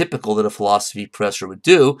more typical that a philosophy professor would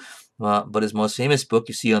do. But his most famous book,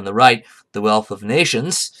 you see on the right, The Wealth of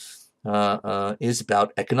Nations, is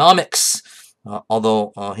about economics,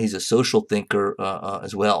 although he's a social thinker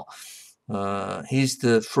as well. He's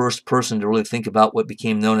the first person to really think about what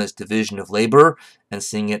became known as division of labor and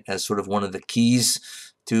seeing it as sort of one of the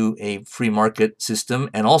keys to a free market system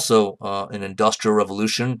and also an industrial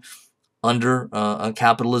revolution under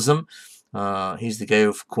capitalism. He's the guy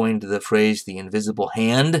who coined the phrase the invisible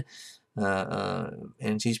hand.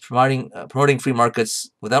 And he's promoting free markets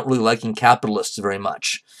without really liking capitalists very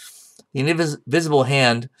much. The invisible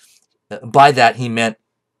hand, by that he meant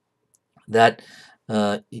that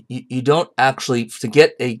you don't actually, to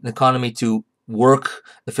get an economy to work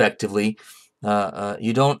effectively,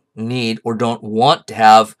 you don't need or don't want to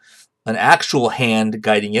have an actual hand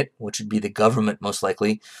guiding it, which would be the government most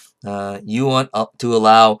likely. You want to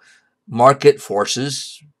allow market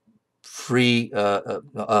forces, free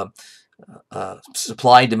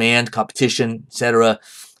supply, demand, competition, etc.,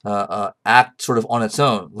 act sort of on its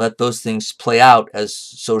own. Let those things play out as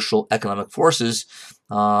social economic forces.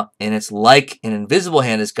 And it's like an invisible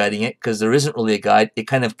hand is guiding it because there isn't really a guide. It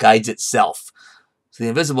kind of guides itself. So the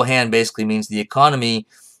invisible hand basically means the economy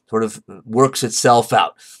sort of works itself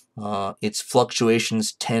out. Its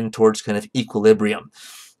fluctuations tend towards kind of equilibrium.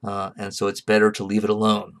 And so it's better to leave it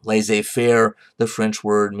alone. Laissez-faire, the French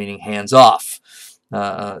word meaning hands off.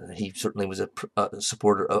 He certainly was a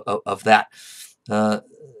supporter of that.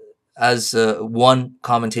 As one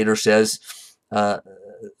commentator says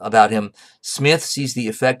about him, Smith sees the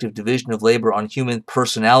effect of division of labor on human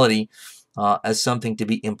personality as something to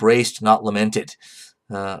be embraced, not lamented.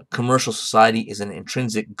 Commercial society is an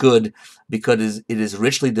intrinsic good because it is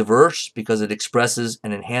richly diverse, because it expresses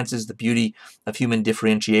and enhances the beauty of human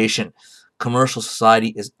differentiation. Commercial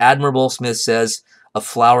society is admirable, Smith says, a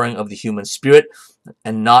flowering of the human spirit,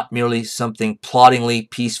 and not merely something ploddingly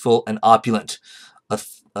peaceful and opulent.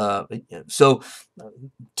 So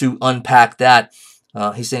to unpack that,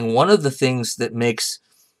 he's saying one of the things that makes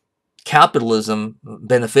capitalism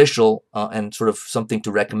beneficial and sort of something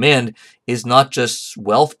to recommend is not just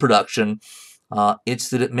wealth production, it's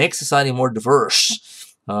that it makes society more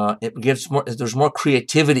diverse. There's more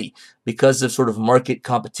creativity because of sort of market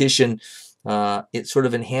competition. It sort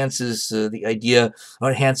of enhances the idea,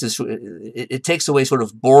 or it takes away sort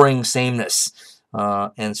of boring sameness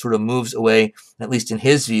and sort of moves away, at least in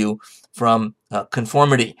his view, from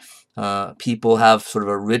conformity. People have sort of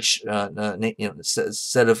a rich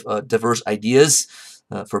set of diverse ideas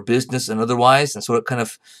for business and otherwise, and so it kind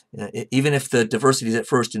of, even if the diversity is at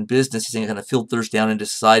first in business, it kind of filters down into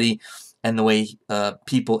society and the way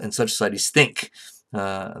people in such societies think.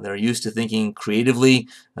 They're used to thinking creatively,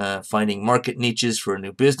 finding market niches for a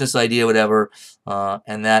new business idea, whatever,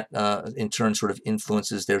 and that in turn sort of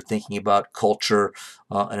influences their thinking about culture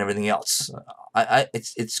and everything else.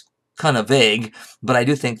 It's kind of vague, but I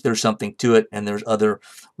do think there's something to it, and there's other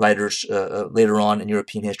writers later on in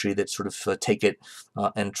European history that sort of take it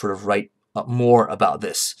and sort of write more about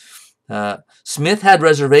this. Smith had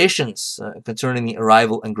reservations concerning the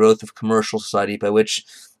arrival and growth of commercial society, by which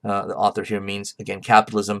the author here means, again,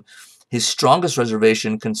 capitalism. His strongest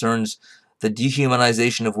reservation concerns the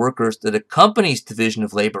dehumanization of workers that accompanies division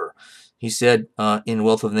of labor. He said in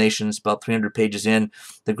Wealth of Nations, about 300 pages in,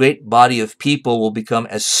 the great body of people will become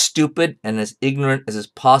as stupid and as ignorant as is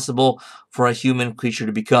possible for a human creature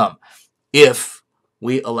to become if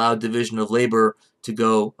we allow division of labor to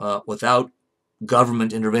go without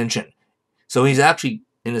government intervention. So he's actually,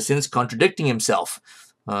 in a sense, contradicting himself.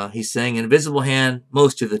 He's saying invisible hand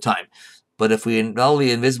most of the time. But if we invalidate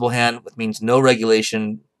the invisible hand, it means no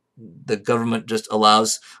regulation. The government just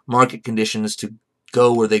allows market conditions to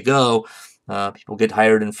go where they go. People get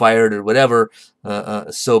hired and fired or whatever.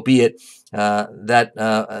 So be it. We're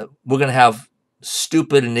going to have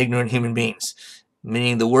stupid and ignorant human beings,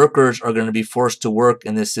 meaning the workers are going to be forced to work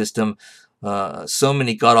in this system so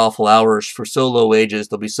many god-awful hours for so low wages.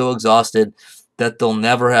 They'll be so exhausted that they'll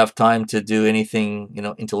never have time to do anything,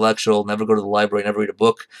 intellectual, never go to the library, never read a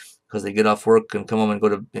book, because they get off work and come home and go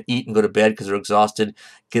to eat and go to bed because they're exhausted,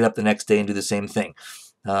 get up the next day and do the same thing.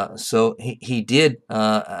 So he's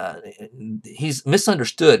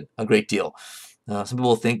misunderstood a great deal. Some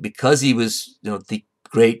people think because he was, the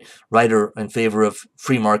great writer in favor of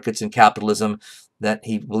free markets and capitalism, that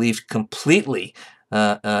he believed completely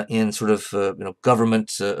in sort of government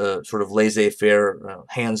sort of laissez-faire,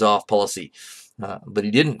 hands-off policy, but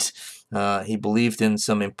he didn't. He believed in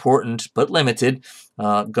some important but limited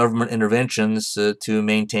government interventions to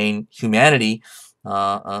maintain humanity,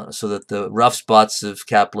 so that the rough spots of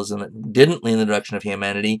capitalism that didn't lean in the direction of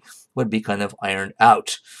humanity would be kind of ironed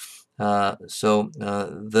out. So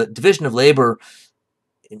the division of labor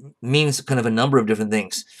means kind of a number of different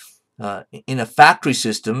things. In a factory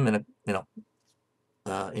system, in a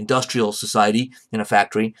industrial society, in a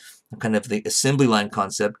factory, kind of the assembly line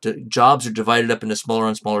concept, jobs are divided up into smaller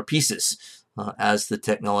and smaller pieces as the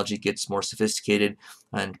technology gets more sophisticated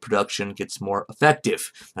and production gets more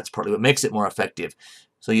effective. That's partly what makes it more effective.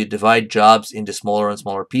 So you divide jobs into smaller and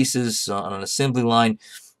smaller pieces on an assembly line,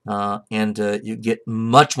 and you get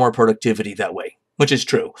much more productivity that way, which is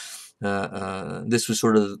true. This was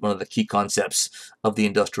sort of one of the key concepts of the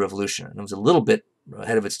Industrial Revolution. And it was a little bit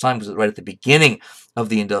ahead of its time because it was right at the beginning of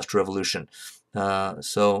the Industrial Revolution.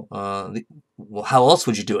 Well, how else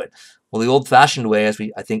would you do it? Well, the old-fashioned way, as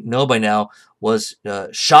I think know by now, was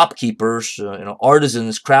shopkeepers,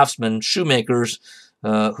 artisans, craftsmen, shoemakers,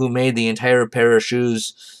 who made the entire pair of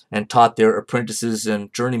shoes and taught their apprentices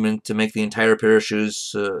and journeymen to make the entire pair of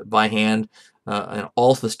shoes by hand, and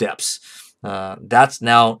all the steps. That's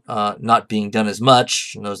now not being done as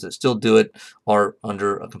much. Those that still do it are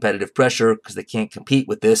under a competitive pressure because they can't compete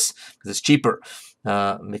with this because it's cheaper.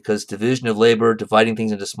 Because division of labor, dividing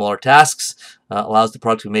things into smaller tasks, allows the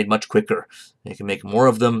product to be made much quicker. You can make more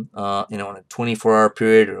of them, in a 24-hour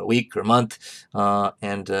period or a week or a month,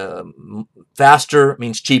 and faster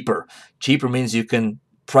means cheaper. Cheaper means you can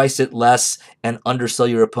price it less and undersell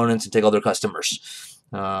your opponents and take all their customers.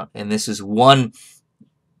 And this is one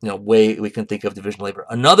way we can think of division of labor.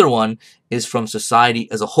 Another one is from society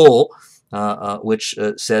as a whole, which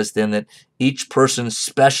says then that each person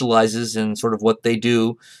specializes in sort of what they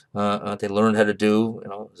do. They learn how to do,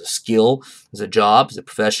 as a skill, as a job, as a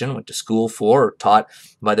profession, went to school for, or taught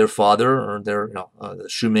by their father or their, the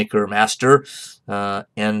shoemaker master,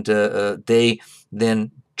 and they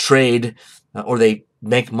then trade, or they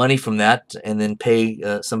make money from that and then pay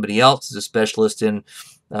somebody else as a specialist in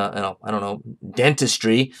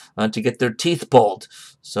dentistry, to get their teeth pulled.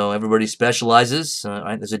 So everybody specializes,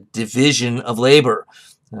 right? There's a division of labor,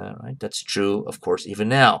 right? That's true, of course, even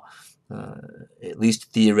now. At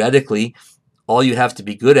least theoretically, all you have to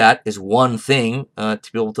be good at is one thing to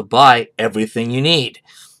be able to buy everything you need.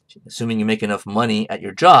 Assuming you make enough money at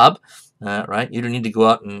your job, right? You don't need to go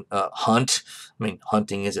out and hunt. I mean,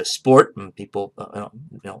 hunting is a sport, and people,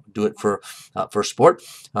 do it for sport,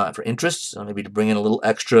 for interests, maybe to bring in a little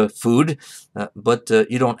extra food. But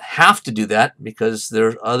you don't have to do that because there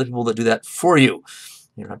are other people that do that for you.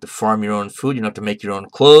 You don't have to farm your own food. You don't have to make your own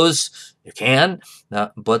clothes. You can,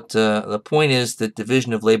 but the point is that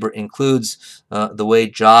division of labor includes the way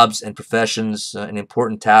jobs and professions and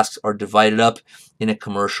important tasks are divided up in a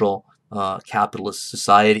commercial capitalist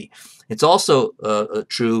society. It's also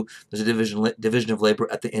true there's a division of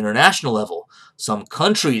labor at the international level. Some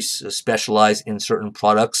countries specialize in certain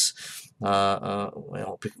products,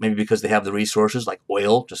 maybe because they have the resources like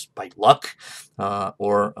oil, just by luck,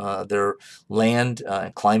 or their land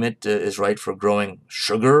and climate is right for growing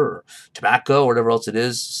sugar or tobacco or whatever else it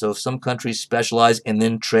is. So some countries specialize and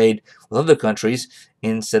then trade with other countries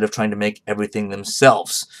instead of trying to make everything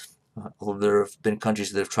themselves. Although there have been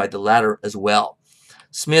countries that have tried the latter as well.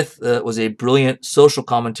 Smith was a brilliant social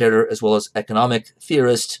commentator as well as economic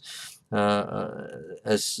theorist.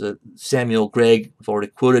 As Samuel Gregg, I've already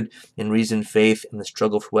quoted in Reason, Faith, and the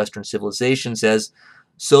Struggle for Western Civilization, says,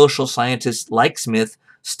 social scientists like Smith,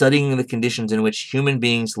 studying the conditions in which human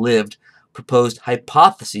beings lived, proposed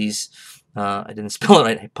hypotheses I didn't spell it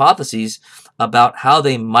right, hypotheses about how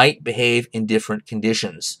they might behave in different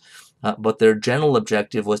conditions. But their general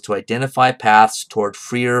objective was to identify paths toward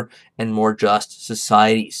freer and more just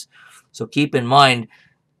societies. So keep in mind,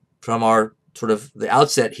 from our sort of the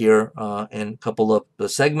outset here and a couple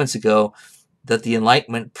of segments ago, that the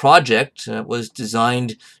Enlightenment project was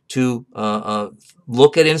designed to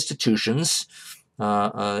look at institutions,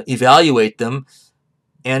 evaluate them,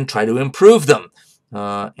 and try to improve them.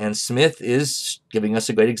 And Smith is giving us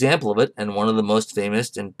a great example of it, and one of the most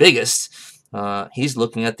famous and biggest. He's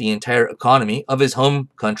looking at the entire economy of his home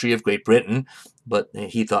country of Great Britain, but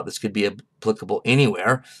he thought this could be applicable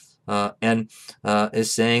anywhere, and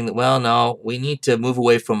is saying that, well, no, we need to move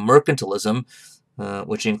away from mercantilism,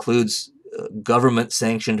 which includes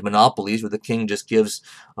government-sanctioned monopolies, where the king just gives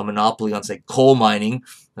a monopoly on, say, coal mining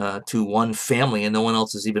to one family, and no one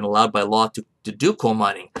else is even allowed by law to do coal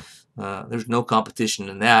mining. There's no competition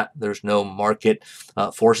in that. There's no market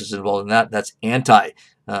forces involved in that. That's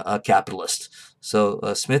anti-capitalist. So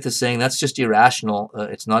Smith is saying that's just irrational.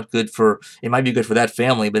 It's not good for, it might be good for that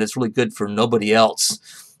family, but it's really good for nobody else.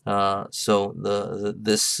 So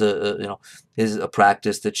this is a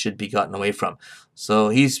practice that should be gotten away from. So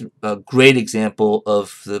he's a great example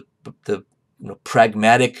of the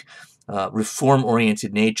pragmatic,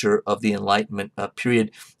 reform-oriented nature of the Enlightenment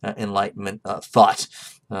period, Enlightenment thought.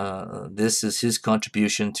 This is his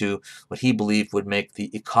contribution to what he believed would make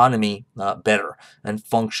the economy better and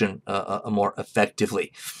function more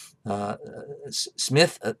effectively.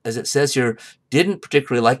 Smith, as it says here, didn't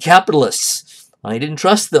particularly like capitalists. He didn't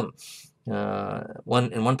trust them.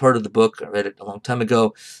 In one part of the book, I read it a long time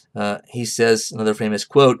ago, he says, another famous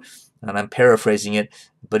quote, and I'm paraphrasing it,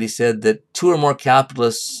 but he said that two or more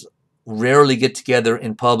capitalists rarely get together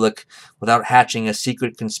in public without hatching a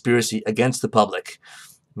secret conspiracy against the public,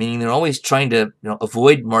 meaning they're always trying to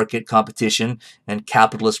avoid market competition and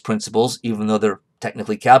capitalist principles, even though they're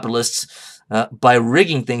technically capitalists, by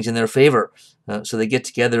rigging things in their favor. So they get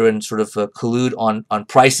together and sort of collude on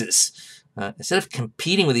prices. Instead of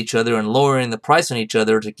competing with each other and lowering the price on each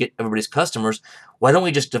other to get everybody's customers, why don't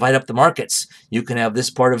we just divide up the markets? You can have this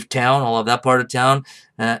part of town, I'll have that part of town,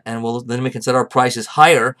 and then we can set our prices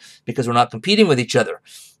higher because we're not competing with each other.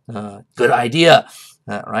 Good idea,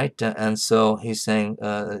 right? And so he's saying,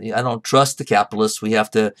 I don't trust the capitalists. We have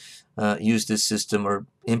to use this system or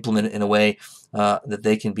implement it in a way that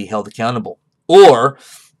they can be held accountable. Or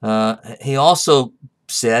he also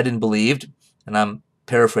said and believed, and I'm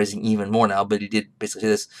paraphrasing even more now, but he did basically say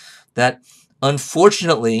this, that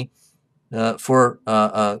unfortunately for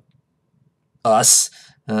us,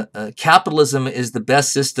 capitalism is the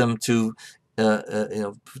best system to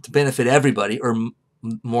benefit everybody, or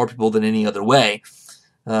more people than any other way.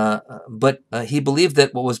 But he believed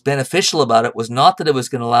that what was beneficial about it was not that it was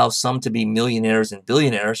going to allow some to be millionaires and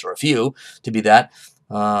billionaires, or a few to be that.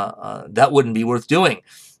 That wouldn't be worth doing.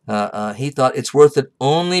 He thought it's worth it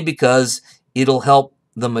only because it'll help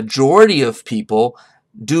the majority of people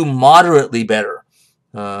do moderately better.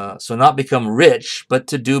 So not become rich, but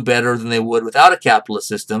to do better than they would without a capitalist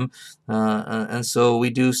system. And so we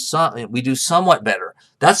do somewhat better.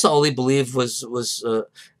 That's all he believed was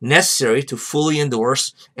necessary to fully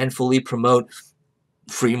endorse and fully promote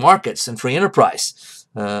free markets and free enterprise.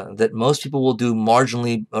 That most people will do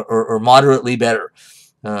marginally or moderately better.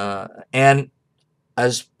 And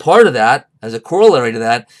as part of that, as a corollary to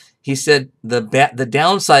that, he said the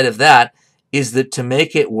downside of that is that to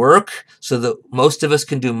make it work so that most of us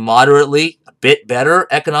can do moderately, a bit better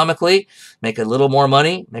economically, make a little more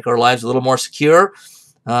money, make our lives a little more secure,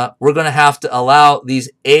 we're going to have to allow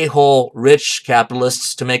these a-hole rich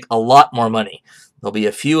capitalists to make a lot more money. There'll be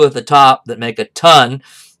a few at the top that make a ton,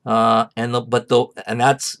 and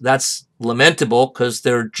that's lamentable because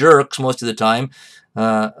they're jerks most of the time.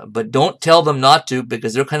 But don't tell them not to,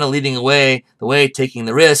 because they're kind of leading the way, taking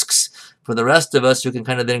the risks for the rest of us who can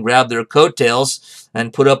kind of then grab their coattails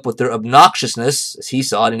and put up with their obnoxiousness, as he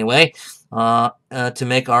saw it anyway, to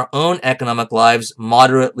make our own economic lives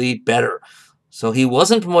moderately better. So he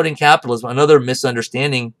wasn't promoting capitalism, another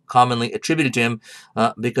misunderstanding commonly attributed to him,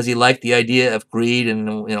 because he liked the idea of greed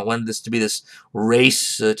and wanted this to be this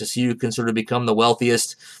race to see who can sort of become the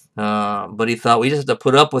wealthiest. But he thought we just have to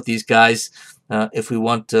put up with these guys if we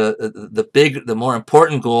want the more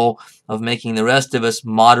important goal of making the rest of us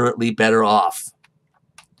moderately better off.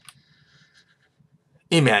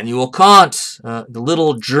 Immanuel Kant, the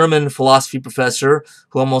little German philosophy professor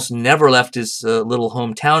who almost never left his little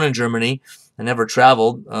hometown in Germany and never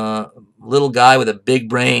traveled, little guy with a big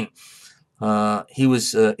brain. He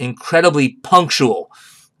was incredibly punctual.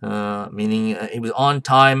 meaning he was on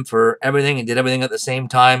time for everything and did everything at the same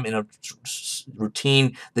time in a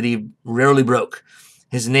routine that he rarely broke.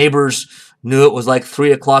 His neighbors knew it was like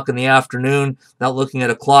 3 o'clock in the afternoon without looking at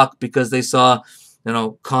a clock because they saw,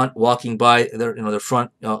 Kant walking by their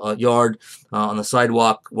front yard on the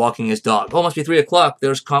sidewalk walking his dog. Oh, it must be 3 o'clock.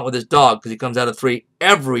 There's Kant with his dog because he comes out at 3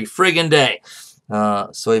 every friggin' day.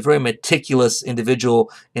 So a very meticulous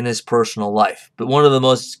individual in his personal life, but one of the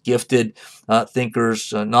most gifted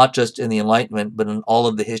thinkers, not just in the Enlightenment, but in all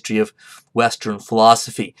of the history of Western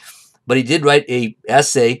philosophy. But he did write an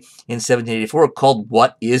essay in 1784 called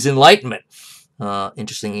 "What is Enlightenment?"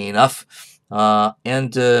 Interestingly enough,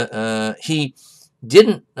 and he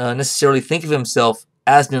didn't necessarily think of himself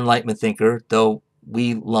as an Enlightenment thinker, though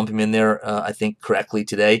we lump him in there, I think, correctly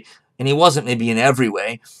today. And he wasn't maybe in every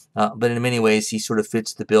way, but in many ways he sort of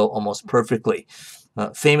fits the bill almost perfectly.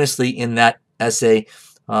 Famously in that essay,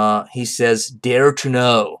 he says, "Dare to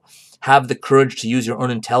know, have the courage to use your own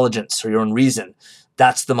intelligence or your own reason.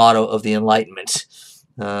 That's the motto of the Enlightenment."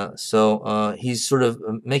 So he's sort of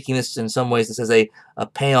making this in some ways, this as a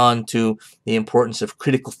paean to the importance of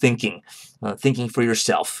critical thinking, thinking for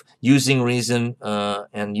yourself, using reason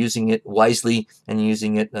and using it wisely, and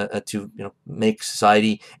using it to make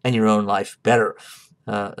society and your own life better.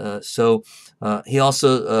 So he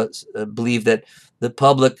also believed that the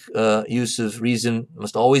public use of reason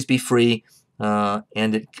must always be free,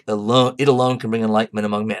 and it alone can bring enlightenment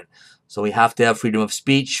among men. So we have to have freedom of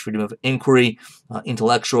speech, freedom of inquiry,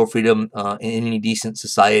 intellectual freedom in any decent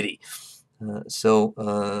society. So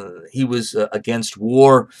he was against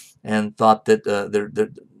war and thought that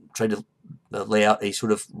they're tried to lay out a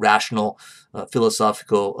sort of rational,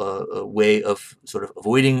 philosophical way of sort of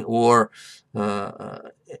avoiding war.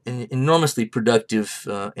 An enormously productive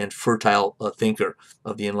and fertile thinker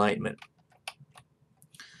of the Enlightenment.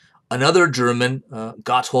 Another German,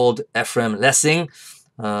 Gotthold Ephraim Lessing,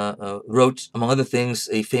 wrote, among other things,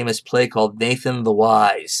 a famous play called Nathan the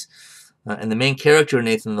Wise. And the main character in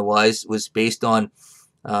Nathan the Wise was based on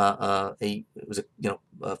a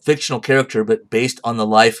fictional character, but based on the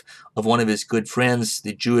life of one of his good friends,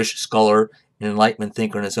 the Jewish scholar and Enlightenment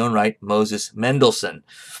thinker in his own right, Moses Mendelssohn.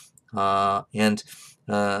 And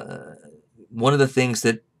one of the things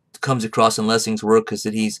that comes across in Lessing's work is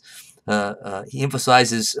that he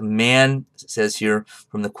emphasizes man, says here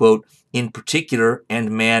from the quote, in particular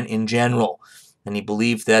and man in general. And he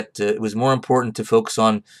believed that it was more important to focus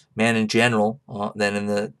on man in general than in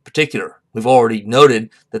the particular. We've already noted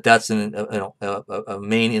that that's a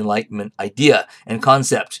main Enlightenment idea and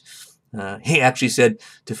concept. He actually said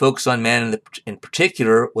to focus on man in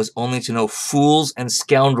particular was only to know fools and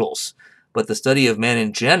scoundrels. But the study of man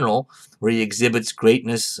in general, where he exhibits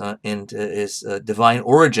greatness and his divine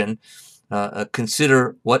origin,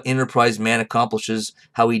 consider what enterprise man accomplishes,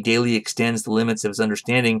 how he daily extends the limits of his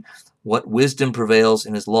understanding, what wisdom prevails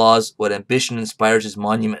in his laws, what ambition inspires his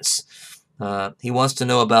monuments. He wants to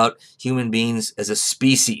know about human beings as a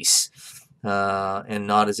species and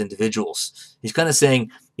not as individuals. He's kind of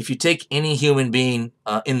saying, if you take any human being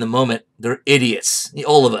in the moment, they're idiots,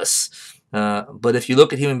 all of us. But if you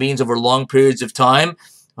look at human beings over long periods of time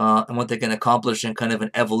and what they can accomplish in kind of an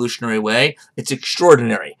evolutionary way, it's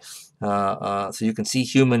extraordinary. So you can see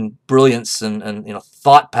human brilliance and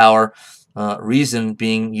thought power, reason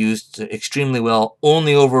being used extremely well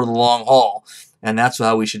only over the long haul, and that's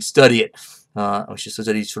how we should study it. We should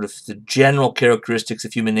study sort of the general characteristics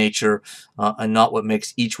of human nature and not what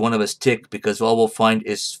makes each one of us tick, because all we'll find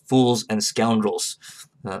is fools and scoundrels.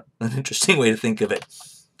 An interesting way to think of it.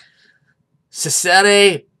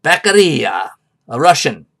 Cesare Beccaria, a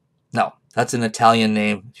Russian. No, that's an Italian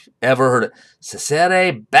name. Ever heard of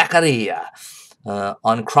Cesare Beccaria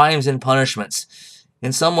on crimes and punishments?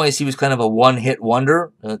 In some ways, he was kind of a one-hit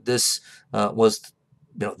wonder. This was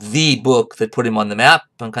the book that put him on the map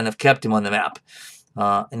and kind of kept him on the map.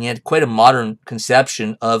 And he had quite a modern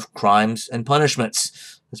conception of crimes and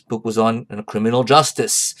punishments. This book was on criminal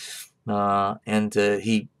justice. And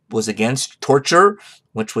he was against torture,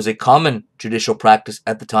 which was a common judicial practice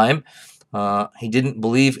at the time. He didn't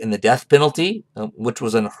believe in the death penalty, which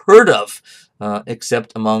was unheard of,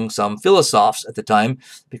 except among some philosophers at the time,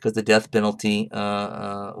 because the death penalty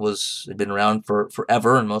had been around for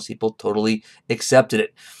forever, and most people totally accepted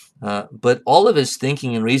it. But all of his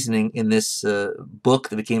thinking and reasoning in this book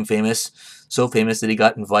that became famous, so famous that he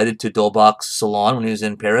got invited to D'Holbach's salon when he was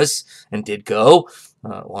in Paris, and did go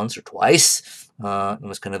once or twice. And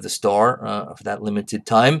was kind of the star for that limited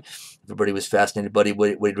time. Everybody was fascinated by what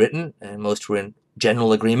he'd written, and most were in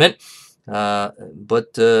general agreement. But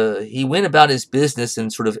he went about his business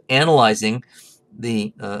and sort of analyzing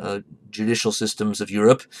the judicial systems of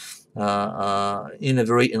Europe in a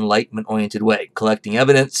very Enlightenment-oriented way, collecting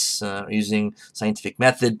evidence, using scientific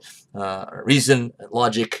method, reason,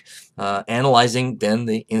 logic, analyzing then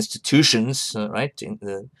the institutions, right?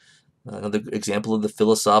 Another example of the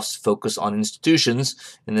philosoph's focus on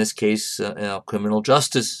institutions, in this case, criminal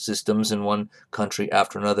justice systems in one country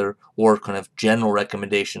after another, or kind of general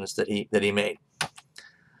recommendations that he made.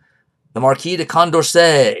 The Marquis de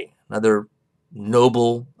Condorcet, another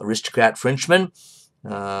noble aristocrat Frenchman.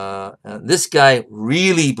 This guy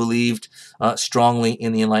really believed strongly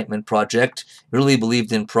in the Enlightenment project, really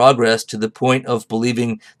believed in progress to the point of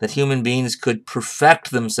believing that human beings could perfect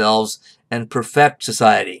themselves and perfect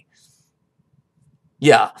society.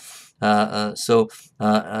 Yeah, so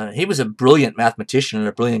he was a brilliant mathematician and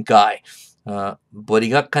a brilliant guy, but he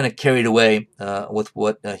got kind of carried away with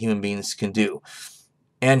what human beings can do.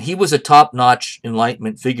 And he was a top-notch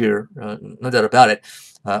Enlightenment figure, no doubt about it.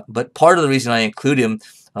 But part of the reason I include him,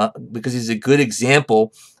 because he's a good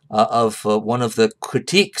example of one of the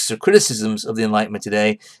critiques or criticisms of the Enlightenment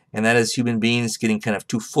today, and that is human beings getting kind of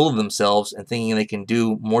too full of themselves and thinking they can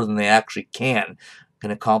do more than they actually can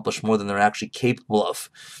accomplish more than they're actually capable of.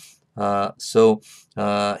 So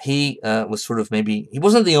he was sort of maybe, he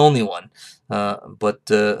wasn't the only one, but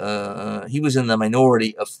he was in the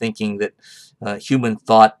minority of thinking that human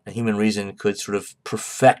thought and human reason could sort of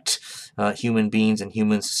perfect human beings and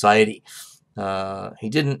human society. He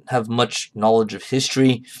didn't have much knowledge of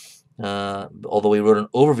history, although he wrote an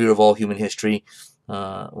overview of all human history,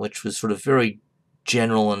 which was sort of very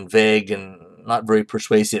general and vague and not very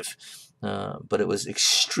persuasive. But it was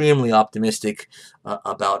extremely optimistic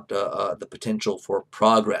about the potential for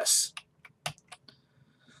progress.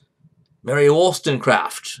 Mary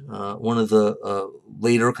Wollstonecraft, one of the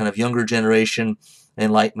later kind of younger generation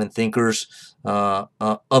Enlightenment thinkers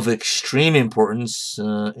of extreme importance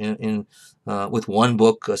with one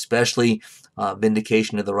book, especially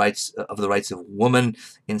Vindication of the Rights of Woman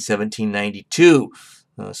in 1792.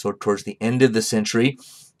 So towards the end of the century.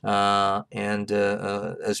 And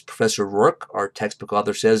as Professor Rourke, our textbook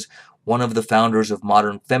author, says, one of the founders of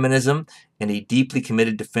modern feminism and a deeply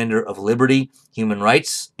committed defender of liberty, human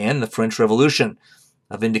rights, and the French Revolution.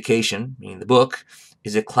 A Vindication, meaning the book,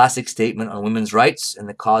 is a classic statement on women's rights and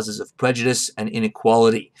the causes of prejudice and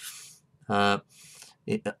inequality.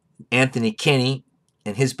 Anthony Kenny,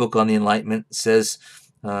 in his book on the Enlightenment, says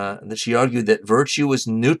that she argued that virtue was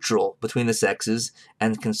neutral between the sexes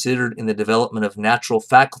and considered in the development of natural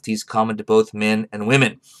faculties common to both men and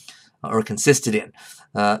women, or consisted in.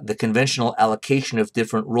 The conventional allocation of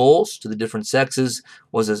different roles to the different sexes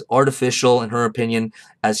was as artificial, in her opinion,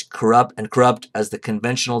 as corrupt as the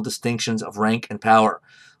conventional distinctions of rank and power.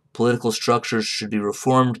 Political structures should be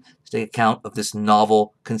reformed to take account of this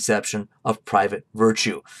novel conception of private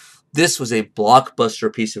virtue. This was a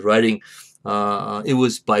blockbuster piece of writing. It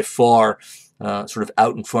was by far sort of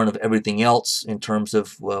out in front of everything else in terms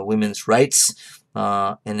of women's rights,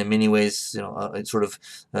 and in many ways, it sort of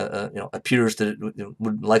appears that it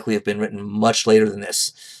would likely have been written much later than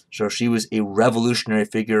this. So she was a revolutionary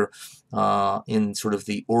figure in sort of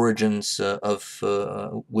the origins of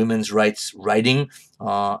women's rights writing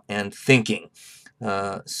and thinking.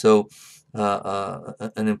 So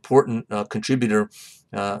an important contributor.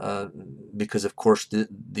 Because of course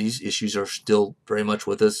these issues are still very much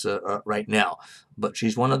with us right now. But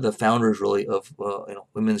she's one of the founders, really, of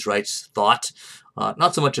women's rights thought.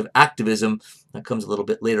 Not so much of activism, that comes a little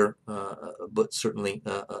bit later, but certainly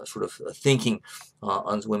sort of thinking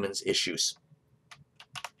on women's issues.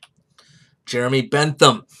 Jeremy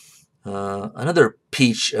Bentham, another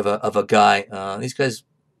peach of a guy. These guys,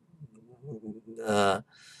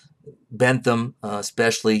 Bentham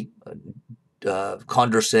especially,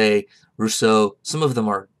 Condorcet, Rousseau, some of them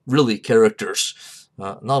are really characters,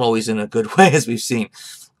 not always in a good way, as we've seen.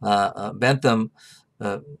 Bentham,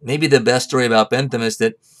 maybe the best story about Bentham is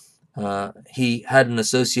that he had an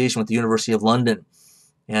association with the University of London,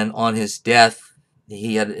 and on his death,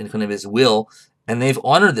 he had it in kind of his will, and they've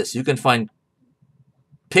honored this. You can find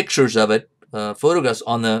pictures of it, photographs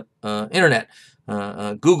on the internet.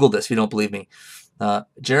 Google this if you don't believe me.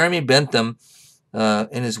 Jeremy Bentham,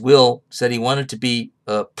 in his will, said he wanted to be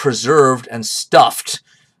preserved and stuffed,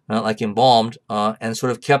 like embalmed, and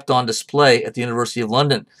sort of kept on display at the University of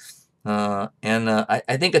London. I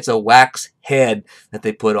think it's a wax head that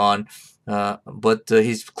they put on, but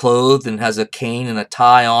he's clothed and has a cane and a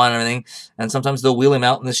tie on and everything, and sometimes they'll wheel him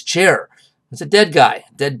out in this chair. It's a dead guy.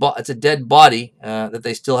 It's a dead body that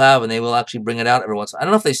they still have, and they will actually bring it out every once. I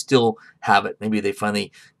don't know if they still have it. Maybe they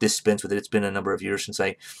finally dispense with it. It's been a number of years since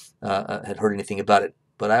I had heard anything about it.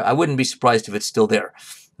 but I wouldn't be surprised if it's still there.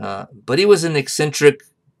 But he was an eccentric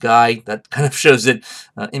guy. That kind of shows it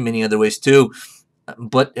in many other ways too.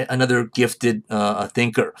 But another gifted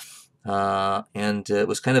thinker. And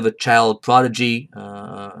was kind of a child prodigy,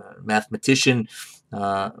 mathematician,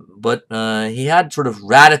 but he had sort of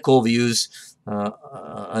radical views.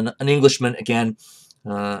 An Englishman again.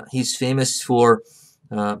 He's famous for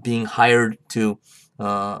being hired to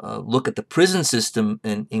look at the prison system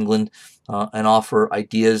in England and offer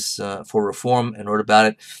ideas for reform, and wrote about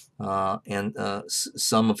it. And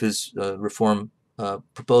some of his reform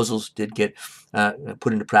proposals did get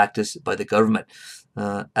put into practice by the government.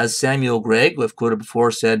 As Samuel Gregg, who I've quoted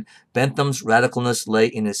before, said, Bentham's radicalness lay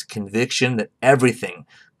in his conviction that everything,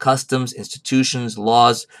 customs, institutions,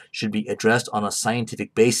 laws, should be addressed on a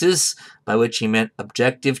scientific basis, by which he meant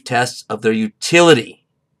objective tests of their utility,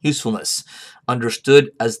 usefulness,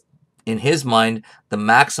 understood as, in his mind, the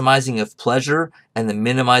maximizing of pleasure and the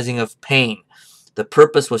minimizing of pain. The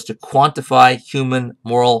purpose was to quantify human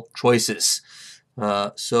moral choices.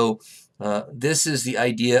 So this is the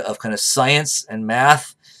idea of kind of science and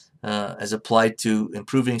math as applied to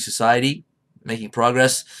improving society, making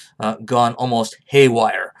progress, gone almost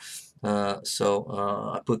haywire. So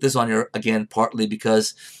I put this on here again partly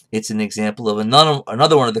because it's an example of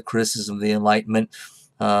another one of the criticisms of the Enlightenment,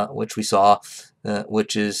 which we saw,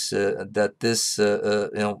 which is that this,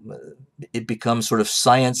 it becomes sort of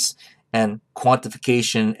science and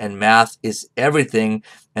quantification and math is everything,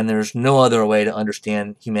 and there's no other way to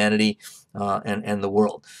understand humanity and the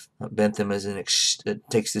world. Bentham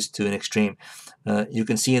takes this to an extreme. You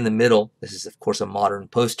can see in the middle, this is of course a modern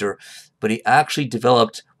poster, but he actually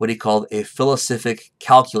developed what he called a philosophic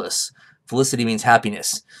calculus. Felicity means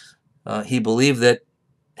happiness. He believed that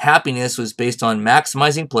happiness was based on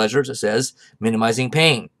maximizing pleasure, as it says, minimizing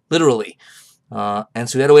pain, literally. And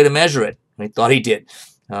so he had a way to measure it, and he thought he did.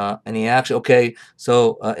 And he actually,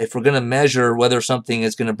 so if we're going to measure whether something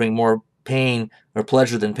is going to bring more pain or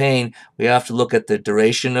pleasure than pain, we have to look at the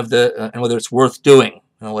duration of and whether it's worth doing.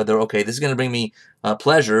 Whether, this is going to bring me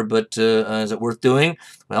pleasure, but is it worth doing?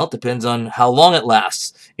 Well, it depends on how long it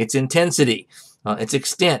lasts, its intensity, its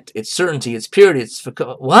extent, its certainty, its purity, its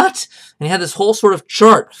what? And he had this whole sort of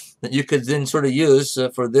chart that you could then sort of use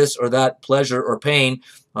for this or that pleasure or pain,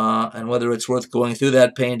 and whether it's worth going through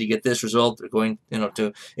that pain to get this result, or going,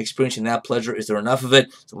 to experiencing that pleasure. Is there enough of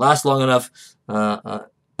it to last long enough?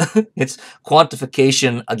 It's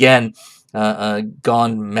quantification again,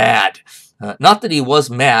 gone mad. Not that he was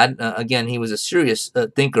mad. Again, he was a serious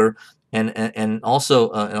thinker and also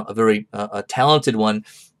a very talented one.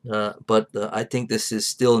 But I think this is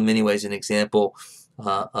still in many ways an example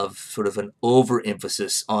of sort of an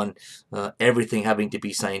overemphasis on everything having to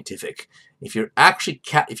be scientific. If you're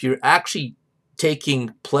actually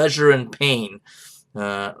taking pleasure and pain,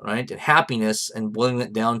 right, and happiness, and boiling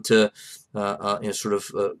it down to sort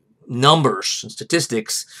of numbers and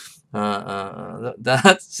statistics,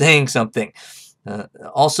 that's saying something.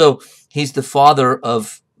 Also, he's the father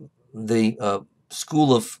of the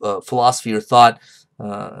school of philosophy or thought,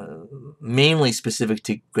 mainly specific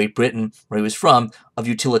to Great Britain, where he was from, of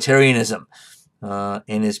utilitarianism.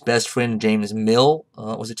 And his best friend, James Mill,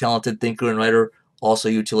 was a talented thinker and writer, also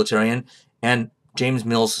utilitarian. And James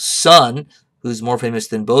Mill's son, who's more famous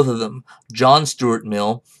than both of them, John Stuart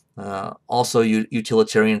Mill, also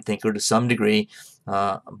utilitarian thinker to some degree,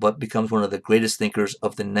 but becomes one of the greatest thinkers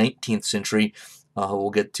of the 19th century, who we'll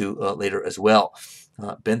get to later as well.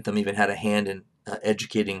 Bentham even had a hand in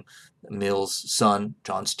educating Mill's son,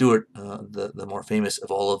 John Stuart, the more famous of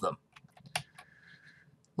all of them.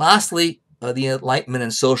 Lastly, the Enlightenment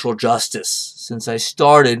and social justice. Since I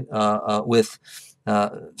started with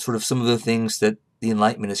sort of some of the things that the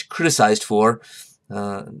Enlightenment is criticized for,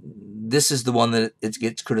 this is the one that it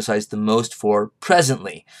gets criticized the most for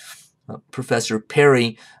presently. Professor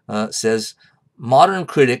Perry says, modern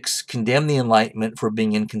critics condemn the Enlightenment for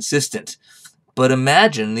being inconsistent. But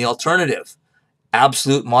imagine the alternative.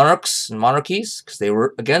 Absolute monarchs and monarchies, because they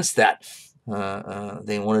were against that.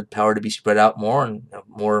 They wanted power to be spread out more, and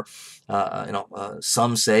more,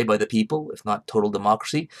 some say by the people, if not total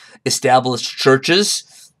democracy. Established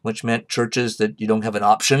churches, which meant churches that you don't have an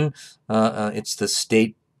option. It's the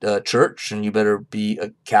state church, and you better be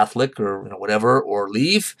a Catholic or whatever, or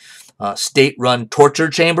leave. State-run torture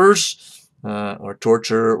chambers, where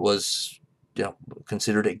torture was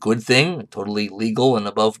considered a good thing, a totally legal and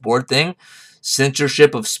above-board thing.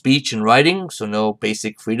 Censorship of speech and writing, so no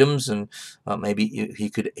basic freedoms, and maybe he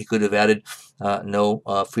could have added no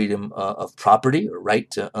freedom of property or right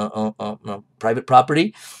to private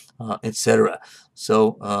property, etc.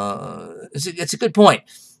 So it's a good point.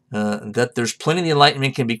 that there's plenty the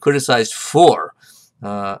Enlightenment can be criticized for.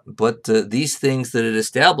 But these things that it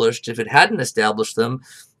established, if it hadn't established them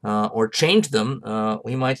or changed them,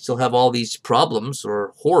 we might still have all these problems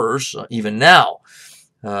or horrors even now.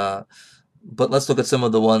 But let's look at some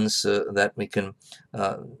of the ones that we can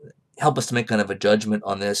help us to make kind of a judgment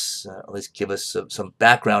on this, at least give us some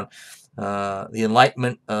background. The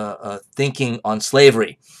Enlightenment thinking on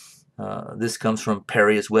slavery. This comes from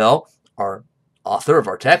Perry as well, our author of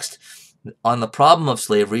our text. On the problem of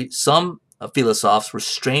slavery, some philosophers were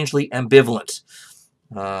strangely ambivalent.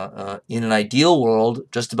 In an ideal world,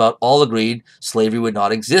 just about all agreed slavery would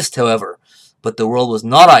not exist, however, but the world was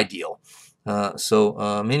not ideal.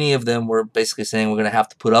 So many of them were basically saying we're going to have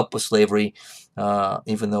to put up with slavery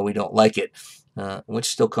even though we don't like it, which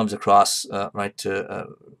still comes across right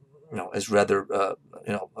as rather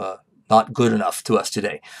not good enough to us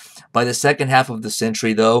today. By the second half of the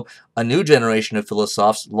century, though, a new generation of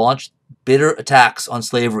philosophers launched bitter attacks on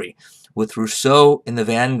slavery. With Rousseau in the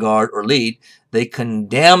vanguard or lead, they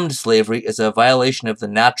condemned slavery as a violation of the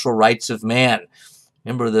natural rights of man.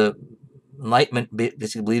 Remember, the Enlightenment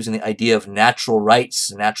basically believes in the idea of natural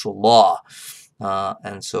rights, natural law.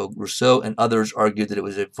 And so Rousseau and others argued that it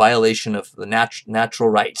was a violation of the natural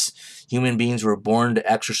rights. Human beings were born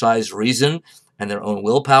to exercise reason and their own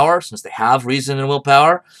willpower, since they have reason and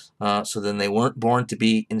willpower. So then they weren't born to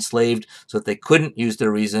be enslaved, so that they couldn't use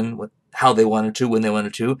their reason how they wanted to, when they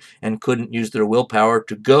wanted to, and couldn't use their willpower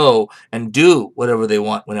to go and do whatever they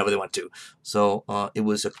want, whenever they want to. So it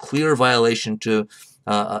was a clear violation to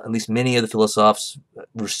at least many of the philosophers,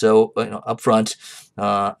 Rousseau up front,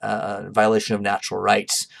 violation of natural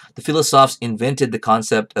rights. The philosophers invented the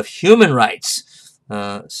concept of human rights.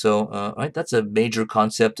 Right, that's a major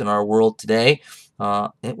concept in our world today.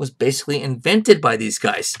 It was basically invented by these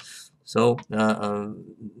guys. So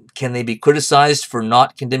can they be criticized for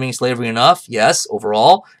not condemning slavery enough? Yes,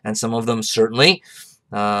 overall, and some of them certainly.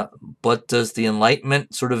 But does the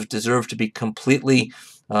Enlightenment sort of deserve to be completely,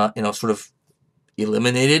 sort of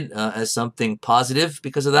eliminated as something positive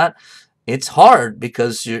because of that? It's hard,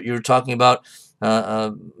 because you're talking about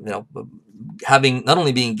having not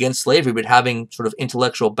only being against slavery, but having sort of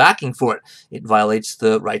intellectual backing for it. It violates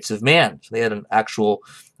the rights of man. So they had an actual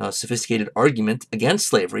sophisticated argument against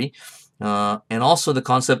slavery, and also the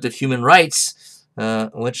concept of human rights,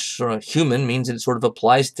 which sort of human means that it sort of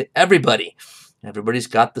applies to everybody. Everybody's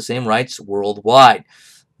got the same rights worldwide.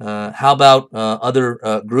 How about other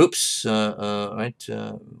groups, right?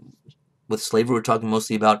 With slavery, we're talking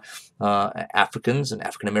mostly about Africans and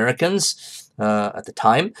African Americans at the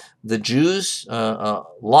time. The Jews,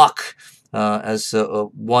 Locke, as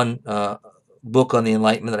one book on the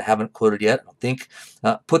Enlightenment that I haven't quoted yet, I don't think,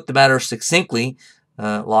 put the matter succinctly,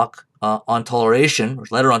 Locke, on toleration, or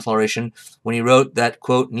letter on toleration, when he wrote that,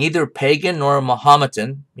 quote, neither pagan nor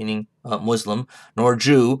Mohammedan, meaning Muslim, nor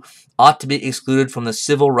Jew, ought to be excluded from the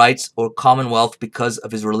civil rights or commonwealth because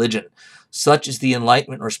of his religion. Such is the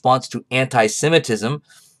Enlightenment response to anti-Semitism,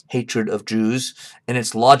 hatred of Jews, and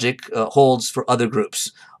its logic holds for other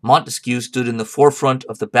groups. Montesquieu stood in the forefront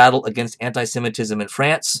of the battle against anti-Semitism in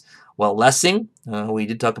France, while Lessing, who we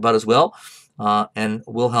did talk about as well, and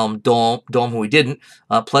Wilhelm Dohm, who we didn't,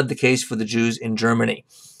 pled the case for the Jews in Germany.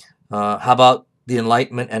 How about the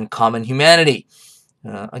Enlightenment and common humanity?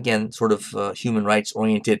 Again, sort of human rights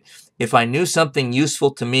oriented. If I knew something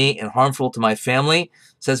useful to me and harmful to my family,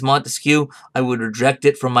 says Montesquieu, I would reject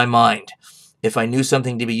it from my mind. If I knew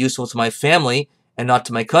something to be useful to my family and not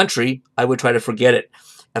to my country, I would try to forget it.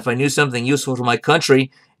 If I knew something useful to my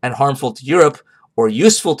country and harmful to Europe, or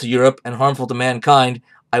useful to Europe and harmful to mankind,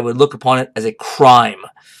 I would look upon it as a crime.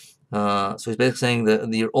 So he's basically saying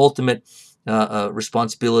the ultimate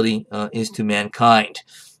responsibility is to mankind.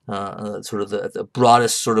 Sort of the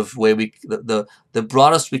broadest sort of way the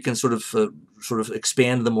broadest we can sort of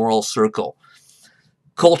expand the moral circle.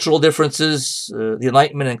 Cultural differences, the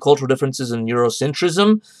Enlightenment and cultural differences in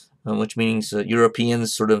Eurocentrism, which means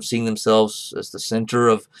Europeans sort of seeing themselves as the center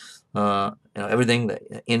of everything,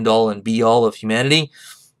 the end all and be all of humanity.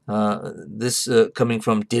 This coming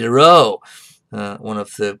from Diderot, one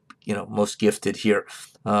of the most gifted here.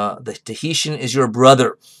 The Tahitian is your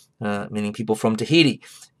brother, meaning people from Tahiti.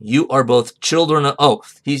 You are both children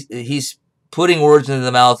of, he's putting words into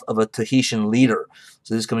the mouth of a Tahitian leader.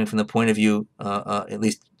 So this is coming from the point of view, at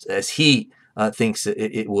least as he thinks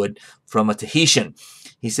it would, from a Tahitian.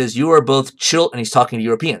 He says, you are both children, and he's talking to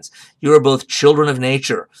Europeans. You are both children of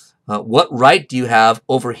nature. What right do you have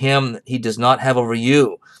over him that he does not have over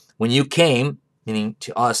you? When you came, meaning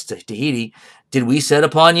to us, to Tahiti, did we set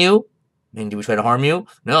upon you? And did we try to harm you?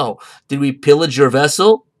 No. Did we pillage your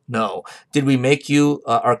vessel? No. Did we make you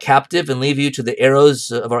our captive and leave you to the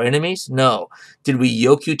arrows of our enemies? No. Did we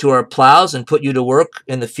yoke you to our plows and put you to work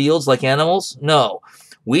in the fields like animals? No.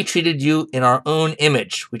 We treated you in our own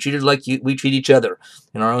image. We treated like we treat each other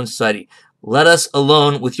in our own society. Let us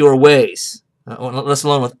alone with your ways. Let us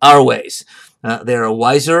alone with our ways. They are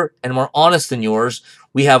wiser and more honest than yours.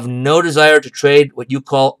 We have no desire to trade what you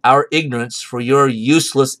call our ignorance for your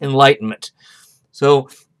useless enlightenment. So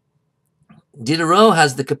Diderot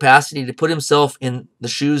has the capacity to put himself in the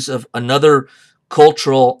shoes of another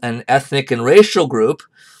cultural and ethnic and racial group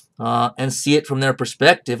and see it from their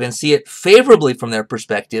perspective and see it favorably from their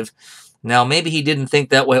perspective. Now, maybe he didn't think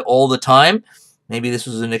that way all the time. Maybe this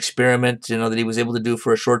was an experiment, that he was able to do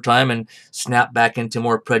for a short time and snap back into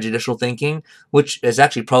more prejudicial thinking, which is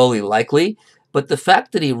actually probably likely. But the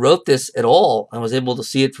fact that he wrote this at all and was able to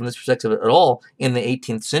see it from this perspective at all in the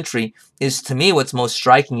 18th century is, to me, what's most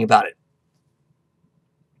striking about it.